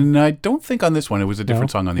Bandana. No, I don't think on this one. It was a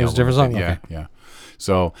different song on the album. It was a different song. Okay. Yeah.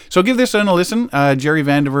 So give this one a listen. Jerry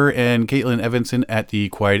Vandiver and Caitlin Evanson at the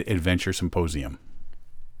Quiet Adventure Symposium.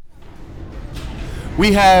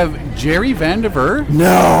 We have Jerry Vandiver.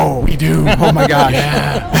 No, we do. Oh my gosh.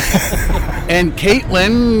 Yeah. And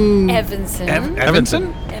Caitlin Evanson.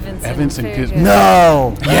 Evanson. Very good.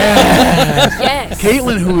 No. Yes.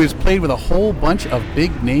 Caitlin, who has played with a whole bunch of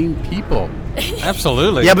big name people.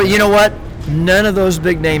 Absolutely. Yeah, but you know what? None of those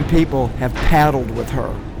big name people have paddled with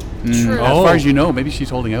her. True. As far as you know, maybe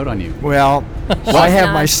she's holding out on you. Well, I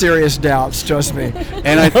have my serious doubts, trust me.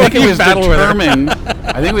 And I think it was determined.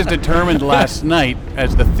 I think it was determined last night,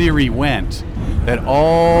 as the theory went, that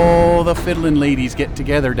all the fiddling ladies get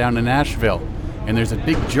together down in Nashville, and there's a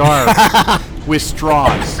big jar with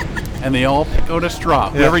straws, and they all pick out a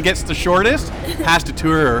straw. Whoever gets the shortest has to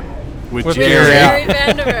tour with Jerry. Jerry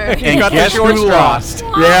Vandiver. And guess who lost?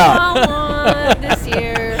 Yeah. This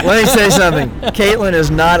year. Let me say something. Caitlin is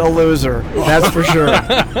not a loser. That's for sure.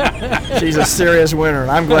 She's a serious winner, and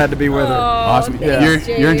I'm glad to be with her. Awesome. Thanks,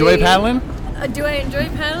 You enjoy paddling? Do I enjoy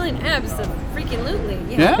paddling? Absolutely.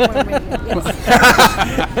 Yeah?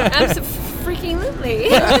 Absolutely.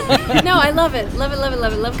 No, I love it. Love it.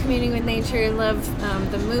 Love communing with nature. Love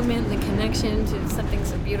the movement, the connection to something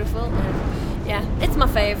so beautiful. And yeah, it's my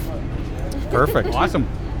fave. Perfect. Awesome.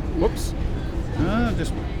 Whoops.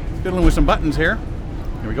 Just fiddling with some buttons here.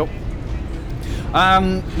 Here we go.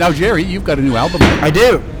 Now, Jerry, you've got a new album. I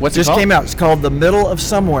do. What's it just called? came out. It's called The Middle of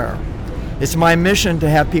Somewhere. It's my mission to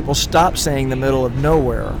have people stop saying the middle of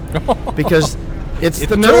nowhere because it's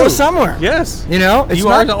the middle true. of somewhere. Yes. You know, it's You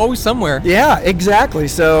not, are always somewhere. Yeah, exactly.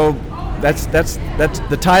 So that's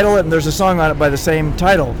the title, and there's a song on it by the same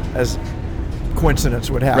title as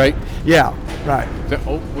Coincidence would have. Right. Yeah. Right.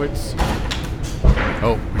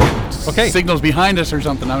 Okay. Signals behind us or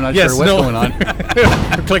something. I'm not Yes, sure what's no. going on.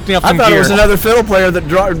 We're collecting up I some thought gear. it was another fiddle player that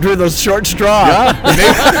drew those short straws.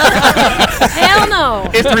 Hell no.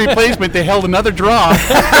 It's the replacement. They held another draw.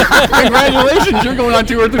 Congratulations, you're going on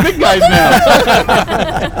tour with the big guys now.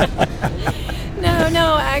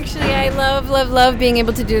 No, actually, I love being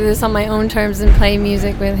able to do this on my own terms and play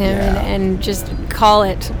music with him and just call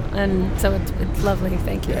it. And so it's lovely.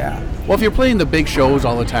 Thank you. Yeah. Well, if you're playing the big shows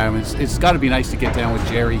all the time, it's got to be nice to get down with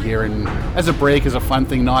Jerry here, and as a break, as a fun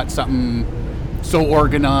thing, not something so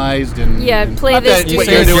organized. And Play not this. that You what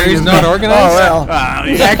say you're doing Jerry's is not organized? Oh, well.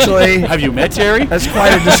 Actually, Have you met Jerry? that's quite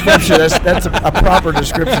a description. That's a proper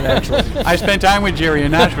description, actually. I spent time with Jerry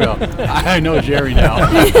in Nashville. I know Jerry now.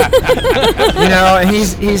 You know, and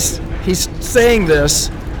he's saying this.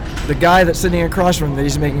 The guy that's sitting across from him that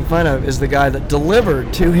he's making fun of is the guy that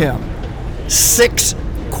delivered to him 6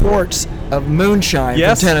 quarts of moonshine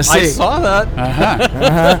from Tennessee. I saw that.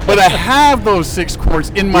 But I have those 6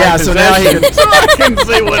 quarts in my So possession, now he can. so I can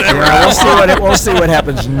say whatever. Yeah, we'll see what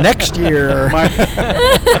happens next year.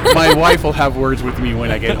 My wife will have words with me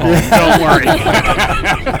when I get home. Don't worry.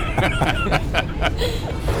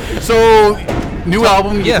 So, new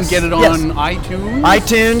album, you Yes. can get it on iTunes?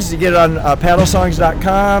 iTunes, you get it on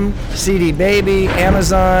paddlesongs.com, CD Baby,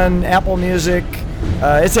 Amazon, Apple Music.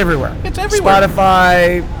 It's everywhere. It's everywhere.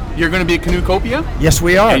 Spotify, you're going to be at Canoecopia, Yes,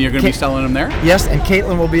 we are. and you're going to be Ca- selling them there. Yes, and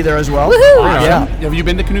Caitlin will be there as well. Woohoo! Yeah. Have you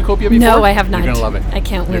been to Canoecopia before? No, I have not. You're going to love it. I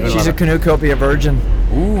can't You're wait. gonna She's a love Canoecopia virgin.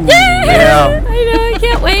 Ooh. Yeah. I know. I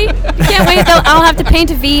can't wait. I can't wait. I'll have to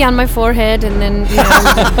paint a V on my forehead and then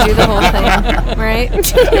do the whole thing, right?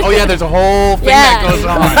 Oh yeah, there's a whole thing Yeah. that goes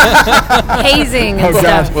on. Hazing and Oh,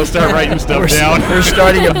 stuff. gosh. We'll start writing stuff down. We're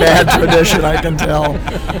starting a bad tradition, I can tell.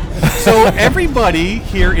 So everybody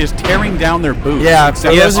here is tearing down their boots. Yeah,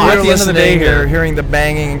 except for those of you us. who are at the end of the day listening, here. you're hearing the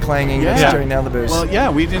banging and clanging Yeah. that's tearing down the booze. Well, yeah,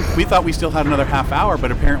 we thought we still had another half hour,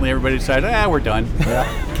 but apparently everybody decided, we're done.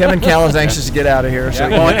 Kevin Callan's anxious to get out of here. So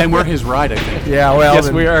Well, and we're his ride, I think. yeah, well, Yes,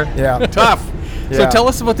 then- we are. Yeah. Tough. So Yeah. tell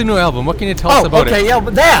us about the new album. What can you tell us Oh, about okay, it? yeah,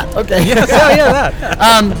 but that. Okay. that.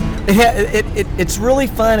 It's really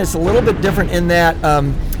fun. It's a little bit different in that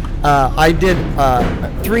I did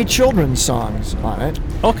 3 children's songs on it.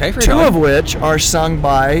 Okay, right 2 on. of which are sung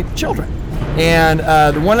by children. And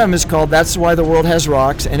the one of them is called "That's Why the World Has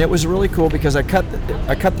Rocks," and it was really cool because I cut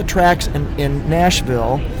the tracks in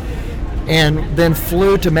Nashville, and then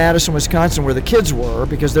flew to Madison, Wisconsin, where the kids were,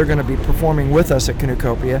 because they're going to be performing with us at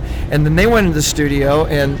Canoecopia. And then they went into the studio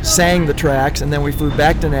and sang the tracks, and then we flew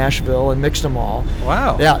back to Nashville and mixed them all.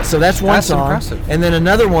 Wow. Yeah, so that's one That's song. impressive. And then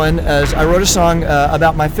another one is I wrote a song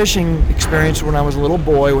about my fishing experience when I was a little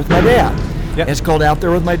boy with my dad. Yep. It's called "Out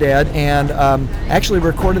There with My Dad," and actually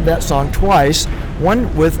recorded that song twice.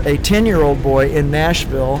 One with a 10-year-old boy in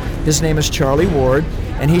Nashville. His name is Charlie Ward,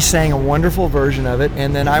 and he sang a wonderful version of it.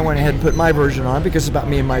 And then I went ahead and put my version on because it's about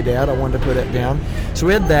me and my dad. I wanted to put it down. So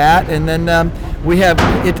we had that, and then we have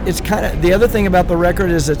it's kind of the other thing about the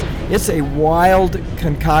record is it's a wild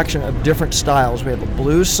concoction of different styles. We have a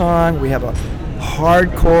blues song. We have a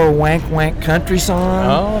hardcore wank wank country song.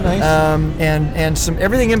 Oh, nice. And some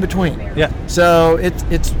everything in between. Yeah. So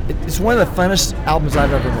it's one of the funnest albums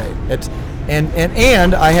I've ever made. It's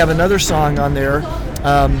and I have another song on there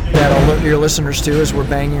that I'll let your listeners to as we're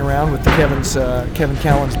banging around with Kevin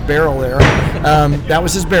Callan's barrel there. That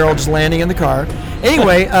was his barrel just landing in the car.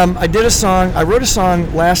 Anyway, I wrote a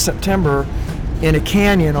song last September in a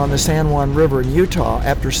canyon on the San Juan River in Utah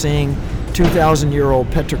after seeing 2,000-year-old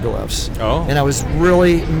petroglyphs. Oh. And I was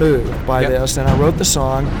really moved by this, and I wrote the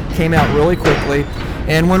song, came out really quickly,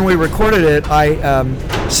 and when we recorded it, I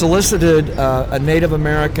solicited a Native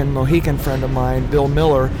American Mohican friend of mine, Bill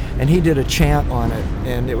Miller, and he did a chant on it,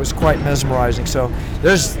 and it was quite mesmerizing. So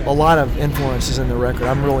there's a lot of influences in the record.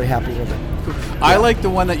 I'm really happy with it. I like the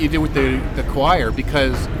one that you did with the choir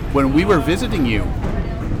because when we were visiting you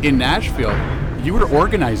in Nashville, you were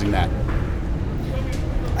organizing that.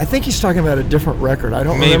 I think he's talking about a different record. I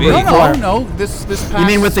don't Maybe. remember. the choir. No. This past. You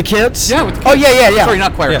mean with the kids? Yeah, with the Oh, kids. yeah. Sorry,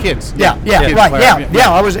 not choir, Yeah. kids. Yeah, Kids right, choir,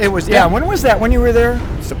 yeah. When was that? When you were there?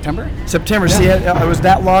 September? September. See, it was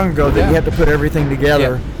that long ago that Yeah. you had to put everything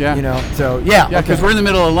together. Yeah. You know. So yeah. Yeah, because we're in the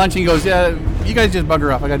middle of lunch and he goes, yeah, you guys just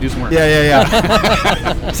bugger off. I got to do some work. Yeah.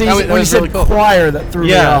 See, That was- when that you was said really cool. choir, that threw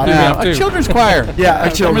me Yeah, off. threw me Yeah, off a too. children's choir. Yeah, a From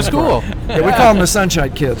a children's school. choir. Yeah, we call them the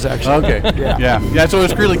Sunshine Kids, actually. Okay. Yeah. Yeah. So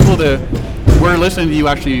it's really cool we're listening to you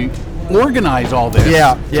actually organize all this.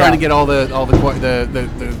 Yeah, Trying yeah. to get all the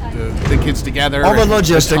kids together. All the and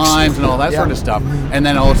logistics. times and all that Yeah. sort of stuff. And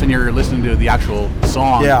then all of a sudden you're listening to the actual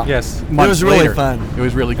song. Yeah. Yes. It months was really later. fun. It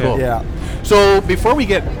was really cool. Yeah. So before we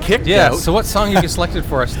get kicked Yeah. out, So what song have you selected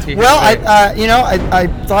for us? To Well, I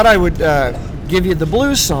thought I would give you the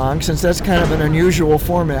blues song since that's kind of an unusual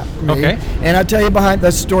format for me. Okay. And I'll tell you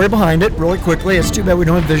the story behind it really quickly. It's too bad we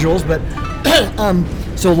don't have visuals, but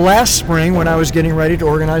so last spring when I was getting ready to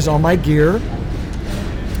organize all my gear,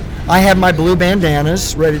 I had my blue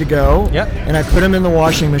bandanas ready to go. Yep. And I put them in the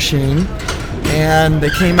washing machine, and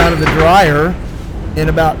they came out of the dryer in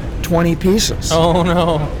about 20 pieces. Oh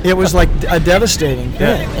no. It was like a devastating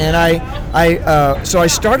thing. And so I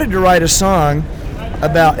started to write a song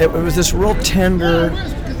about it. Was this real tender,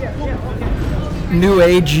 new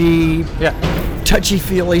agey, Yeah.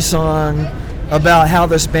 touchy-feely song about how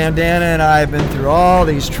this bandana and I have been through all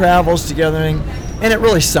these travels together, and it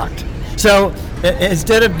really sucked. So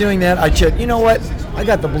instead of doing that, I said, you know what? I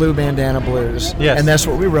got the blue bandana blues. Yes. And that's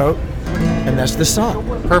what we wrote, and that's the song.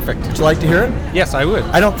 Perfect. Would you like to hear it? Yes, I would.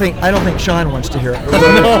 I don't think Sean wants to hear it.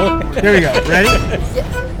 Here we go. Ready?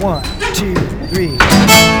 1, 2, 3.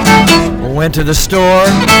 Went to the store,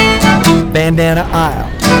 bandana aisle,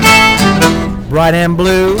 bright and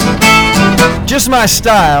blue, just my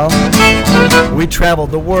style. We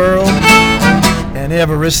traveled the world and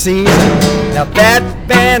every season. Now that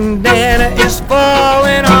bandana is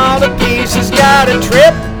falling all to pieces. Got a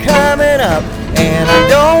trip coming up and I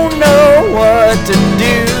don't know what to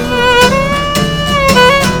do.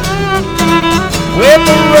 With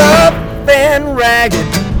a rough and ragged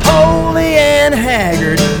holy and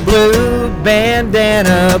haggard, blue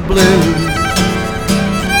bandana blues.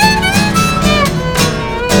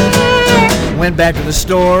 Went back to the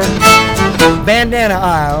store, bandana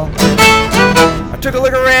aisle. I took a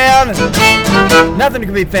look around and nothing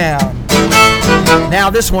could be found. Now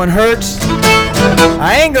this one hurts,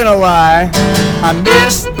 I ain't gonna lie. I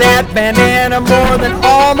miss that bandana more than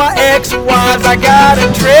all my ex-wives. I got a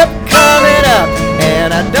trip coming up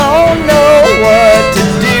and I don't know what to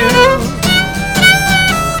do.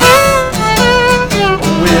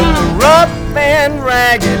 With the rough and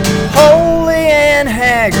ragged, holy and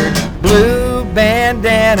haggard, blue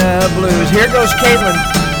bandana blues. Here goes Caitlin.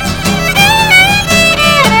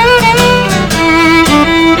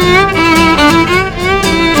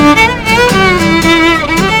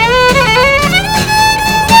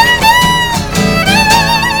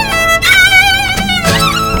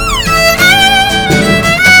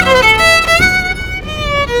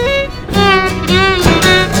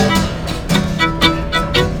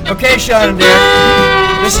 Okay, Sean and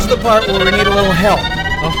Derek, this is the part where we need a little help.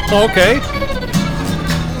 Oh, okay.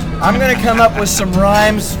 I'm going to come up with some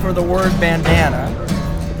rhymes for the word bandana,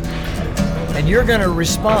 and you're going to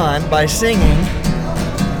respond by singing,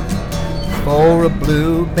 for a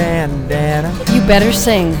blue bandana. You better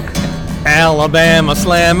sing. Alabama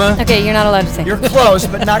Slammer. Okay, you're not allowed to sing. You're close,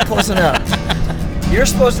 but not close enough.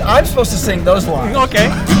 I'm supposed to sing those lines. Okay.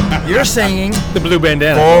 You're singing The blue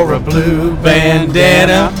bandana. for a blue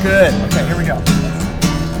bandana. Good. Okay, here we go.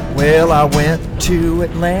 Well, I went to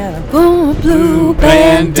Atlanta For a blue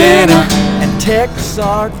bandana. and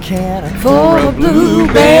Texarkana For a blue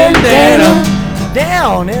bandana.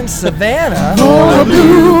 down in Savannah. For a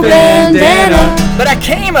blue bandana. But I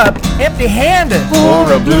came up empty-handed.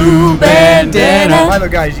 For a blue bandana. By the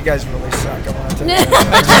way, guys, you guys really suck. I want to tell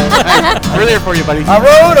you. We're there for you, buddy. I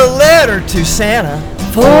wrote a letter to Santa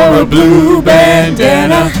For a blue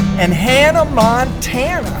bandana. and Hannah,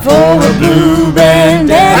 Montana. For a blue I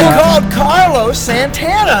bandana. called Carlos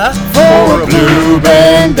Santana, For a blue but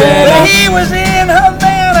bandana. he was in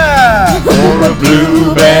Havana. For a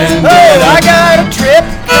blue bandana. Oh, I got a trip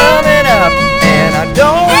coming up, and I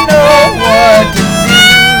don't know what to do.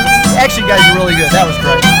 Actually, guys, you're really good. That was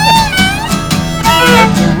great.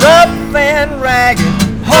 The rough and ragged,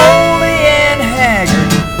 holy and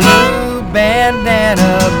haggard, blue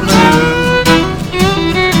bandana blues.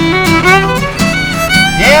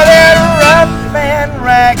 Yeah, that rough and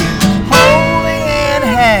ragged, holy and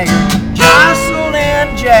haggard, jostled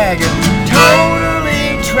and jagged,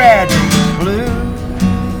 totally tragic, blue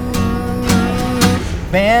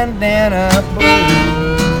bandana blues.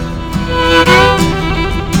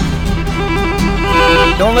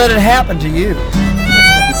 Don't let it happen to you.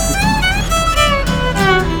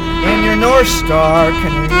 In your North Star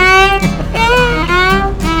canoe.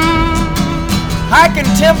 Hiking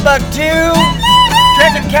Timbuktu,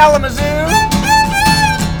 trekking Kalamazoo.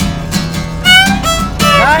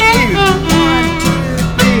 Not you.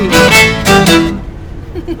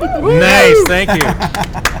 1, 2, 3. Nice, thank you.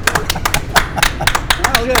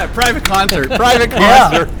 Wow, look at that private concert. Private Yeah.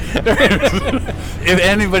 concert. If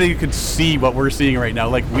anybody could see what we're seeing right now,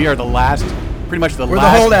 like we are the last, pretty much the We're the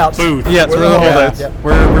last holdouts. booth. Yes, we're the holdouts. Yep.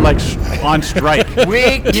 We're like on strike.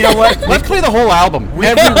 You know what? Let's play the whole album.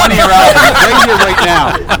 Every one of your albums, right here, right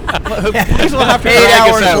now. Please don't have to 8 drag us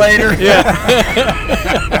hours out. later.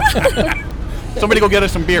 Somebody go get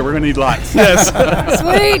us some beer. We're gonna need lots. Sweet. I'll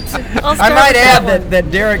I start might with add one.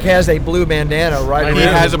 that Derek has a blue bandana right And around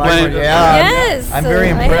he has his a microphone. blend- Yeah. Yes. I'm very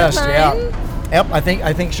I have impressed. Yeah. mine. Yep.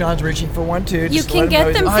 I think Sean's reaching for one too. You Just can let him get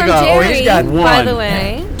know them he's- I from got- oh, Jerry, he's got by one. the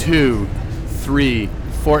way. 2, 3,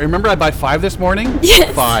 4. Remember, I buy 5 this morning. Yes.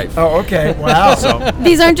 5. Oh, okay. Wow.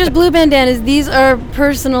 These aren't just blue bandanas. These are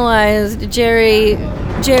personalized Jerry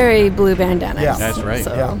blue bandanas. Yeah. That's right.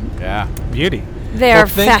 So Yeah. Yeah. Beauty. they are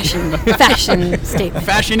thank- fashion statement.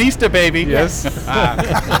 Fashionista, baby. Yes.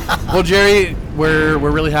 Well, Jerry, we're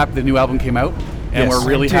really happy the new album came out, and Yes. we're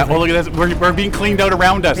really too. happy. Well, look at this. We're being cleaned out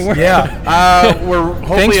around us. Yeah. We're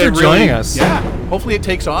hopefully Thanks for it really- joining us. Yeah. Hopefully it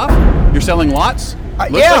takes off. You're selling lots.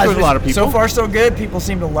 Looks Yeah. like there's a lot of people. So far, so good. People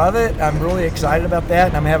seem to love it. I'm really excited about that,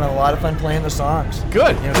 and I'm having a lot of fun playing the songs.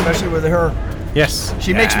 Good. You know, especially with her. Yes.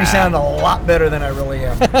 She makes me sound a lot better than I really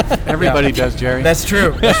am. Everybody does, Jerry. That's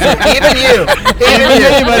true. That's true. Even you. even you.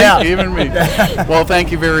 me, buddy. Yeah. Even me. Well,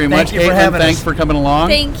 thank you very much, you for Caitlin. having Thanks us. for coming along.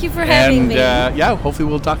 Thank you for having and, me. yeah, hopefully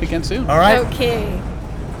we'll talk again soon. All right. Okay.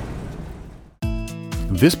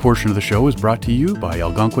 This portion of the show is brought to you by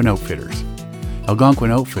Algonquin Outfitters.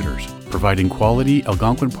 Algonquin Outfitters, providing quality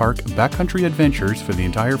Algonquin Park backcountry adventures for the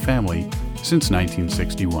entire family since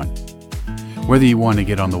 1961. Whether you want to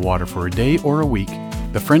get on the water for a day or a week,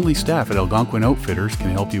 The friendly staff at Algonquin Outfitters can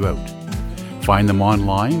help you out. Find them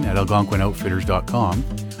online at algonquinoutfitters.com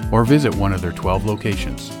or visit one of their 12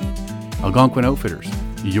 locations. Algonquin Outfitters,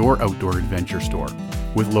 your outdoor adventure store,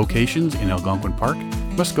 with locations in Algonquin Park,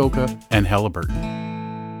 Muskoka, and Halliburton.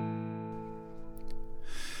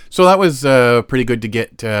 So that was pretty good to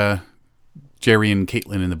get Jerry and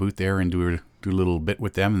Caitlin in the booth there and do a little bit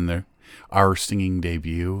with them in our singing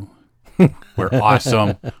debut. We're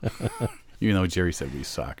awesome. Even though Jerry said we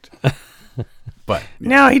sucked. But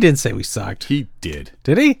No, he didn't say we sucked. he did.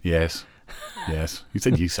 Did he? Yes. Yes. He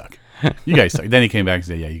said you suck. You guys suck. Then he came back and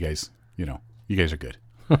said, yeah, you guys are good.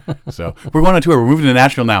 So we're going on tour. We're moving to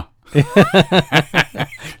Nashville now.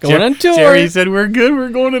 Going on tour. Jerry said we're good. We're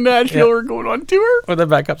going to Nashville. Yeah. We're going on tour. With the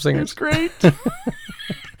backup singers. It's great.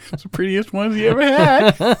 It's the prettiest ones he ever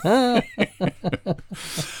had.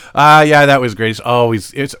 Yeah, that was great.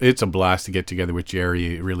 It's a blast to get together with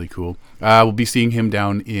Jerry. Really cool. We'll be seeing him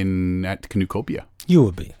down at Canucopia. You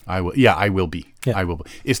will be. I will. Yeah, I will be. Yeah. I will be.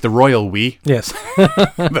 It's the Royal We. Yes.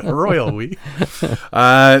 The Royal We.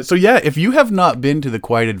 So yeah, if you have not been to the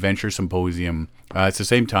Quiet Adventure Symposium, it's the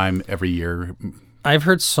same time every year. I've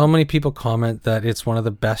heard so many people comment that it's one of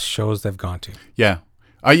the best shows they've gone to. Yeah.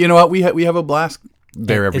 You know what? We have a blast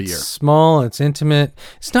there every year. It's small. It's intimate.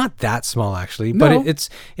 It's not that small actually, No. but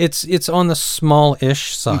it's on the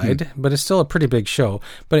small-ish side, but it's still a pretty big show.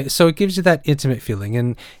 But so it gives you that intimate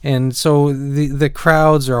feeling, and so the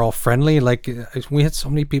crowds are all friendly. Like we had so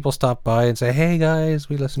many people stop by and say, "Hey guys,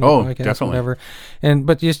 we listen to your podcast," definitely. whatever.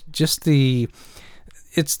 But just the.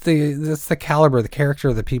 It's the caliber, the character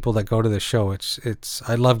of the people that go to the show. It's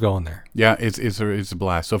I love going there. Yeah, it's a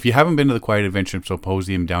blast. So if you haven't been to the Quiet Adventure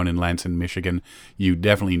Symposium down in Lansing, Michigan, you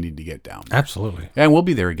definitely need to get down there. Absolutely. And we'll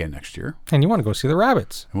be there again next year. And you want to go see the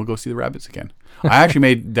rabbits. And we'll go see the rabbits again. I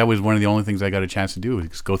actually that was one of the only things I got a chance to do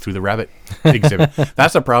is go through the rabbit exhibit.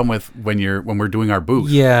 That's the problem with when we're doing our booth.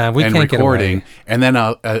 Yeah, we and can't recording, get away. and then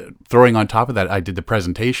throwing on top of that, I did the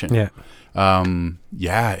presentation. Yeah.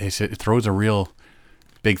 It throws a real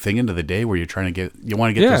big thing into the day where you want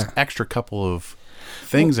to get this extra couple of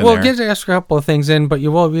things in there. Well, get an extra couple of things in, but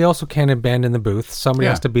we also can't abandon the booth. Somebody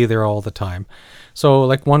has to be there all the time. So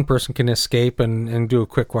like one person can escape and do a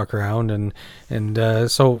quick walk around and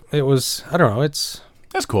so it was, I don't know, that's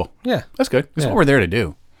cool. Yeah. That's good. That's what we're there to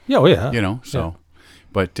do. Yeah, oh yeah. So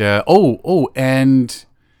but and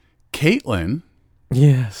Caitlin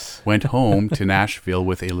went home to Nashville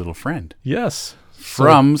with a little friend. Yes.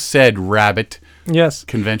 From said rabbit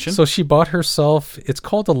convention. So she bought herself, it's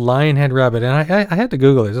called the Lionhead Rabbit. And I had to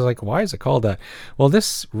Google it. I was like, why is it called that? Well,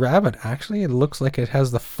 this rabbit, actually, it looks like it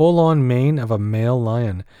has the full-on mane of a male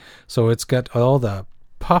lion. So it's got all the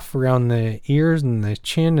puff around the ears and the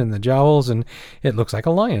chin and the jowls, and it looks like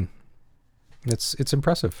a lion. It's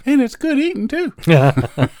impressive. And it's good eating, too.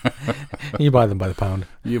 Yeah. You buy them by the pound.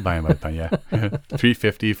 You buy them by the pound, yeah.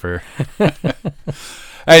 $3.50 for...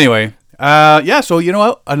 Anyway... so you know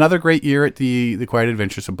what? Another great year at the Quiet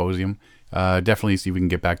Adventure Symposium. Definitely see if we can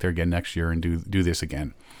get back there again next year and do this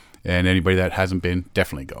again. And anybody that hasn't been,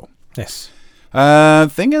 definitely go. Yes.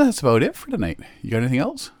 Thinking that's about it for tonight. You got anything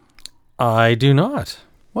else? I do not.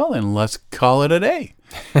 Well, then let's call it a day.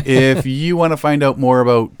 If you want to find out more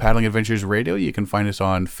about Paddling Adventures Radio, you can find us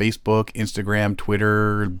on Facebook, Instagram,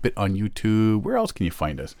 Twitter, a bit on YouTube. Where else can you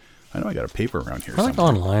find us? I know I got a paper around here. I like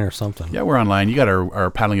online or something. Yeah, we're online. You got our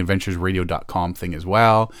paddlingadventuresradio.com thing as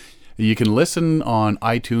well. You can listen on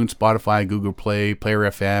iTunes, Spotify, Google Play, Player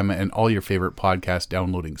FM, and all your favorite podcast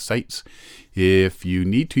downloading sites. If you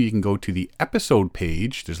need to, you can go to the episode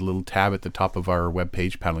page. There's a little tab at the top of our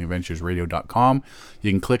webpage, paddlingadventuresradio.com.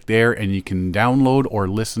 You can click there and you can download or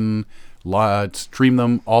listen, stream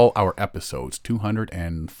them, all our episodes.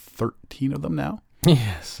 213 of them now.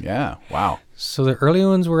 Yes. Yeah. Wow. So the early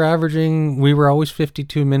ones we were always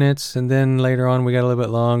 52 minutes, and then later on we got a little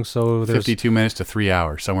bit long. So there's 52 minutes to 3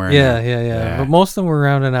 hours, somewhere in yeah, there. yeah. But most of them were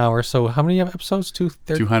around an hour. So how many episodes?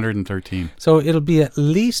 213. So it'll be at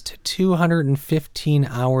least 215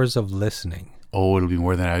 hours of listening. Oh, it'll be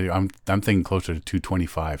more than that. I'm thinking closer to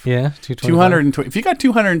 225. Yeah, 220. If you got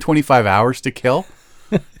 225 hours to kill,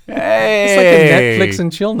 hey, it's like a Netflix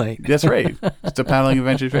and chill night. That's right. It's the Paddling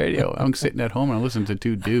Adventures Radio. I'm sitting at home and I listen to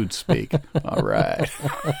two dudes speak. All right.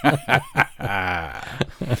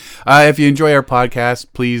 If you enjoy our podcast,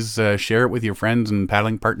 please share it with your friends and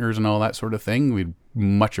paddling partners and all that sort of thing. We'd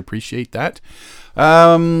much appreciate that.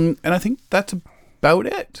 And I think that's about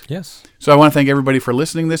it. Yes. So I want to thank everybody for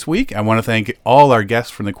listening this week. I want to thank all our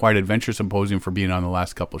guests from the Quiet Adventure Symposium for being on the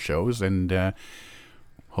last couple shows, and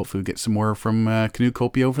hopefully we'll get some more from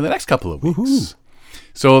Canucopia over the next couple of weeks. Woo-hoo.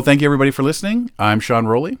 So thank you everybody for listening. I'm Sean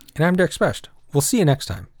Rowley. And I'm Derek Specht. We'll see you next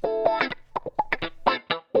time.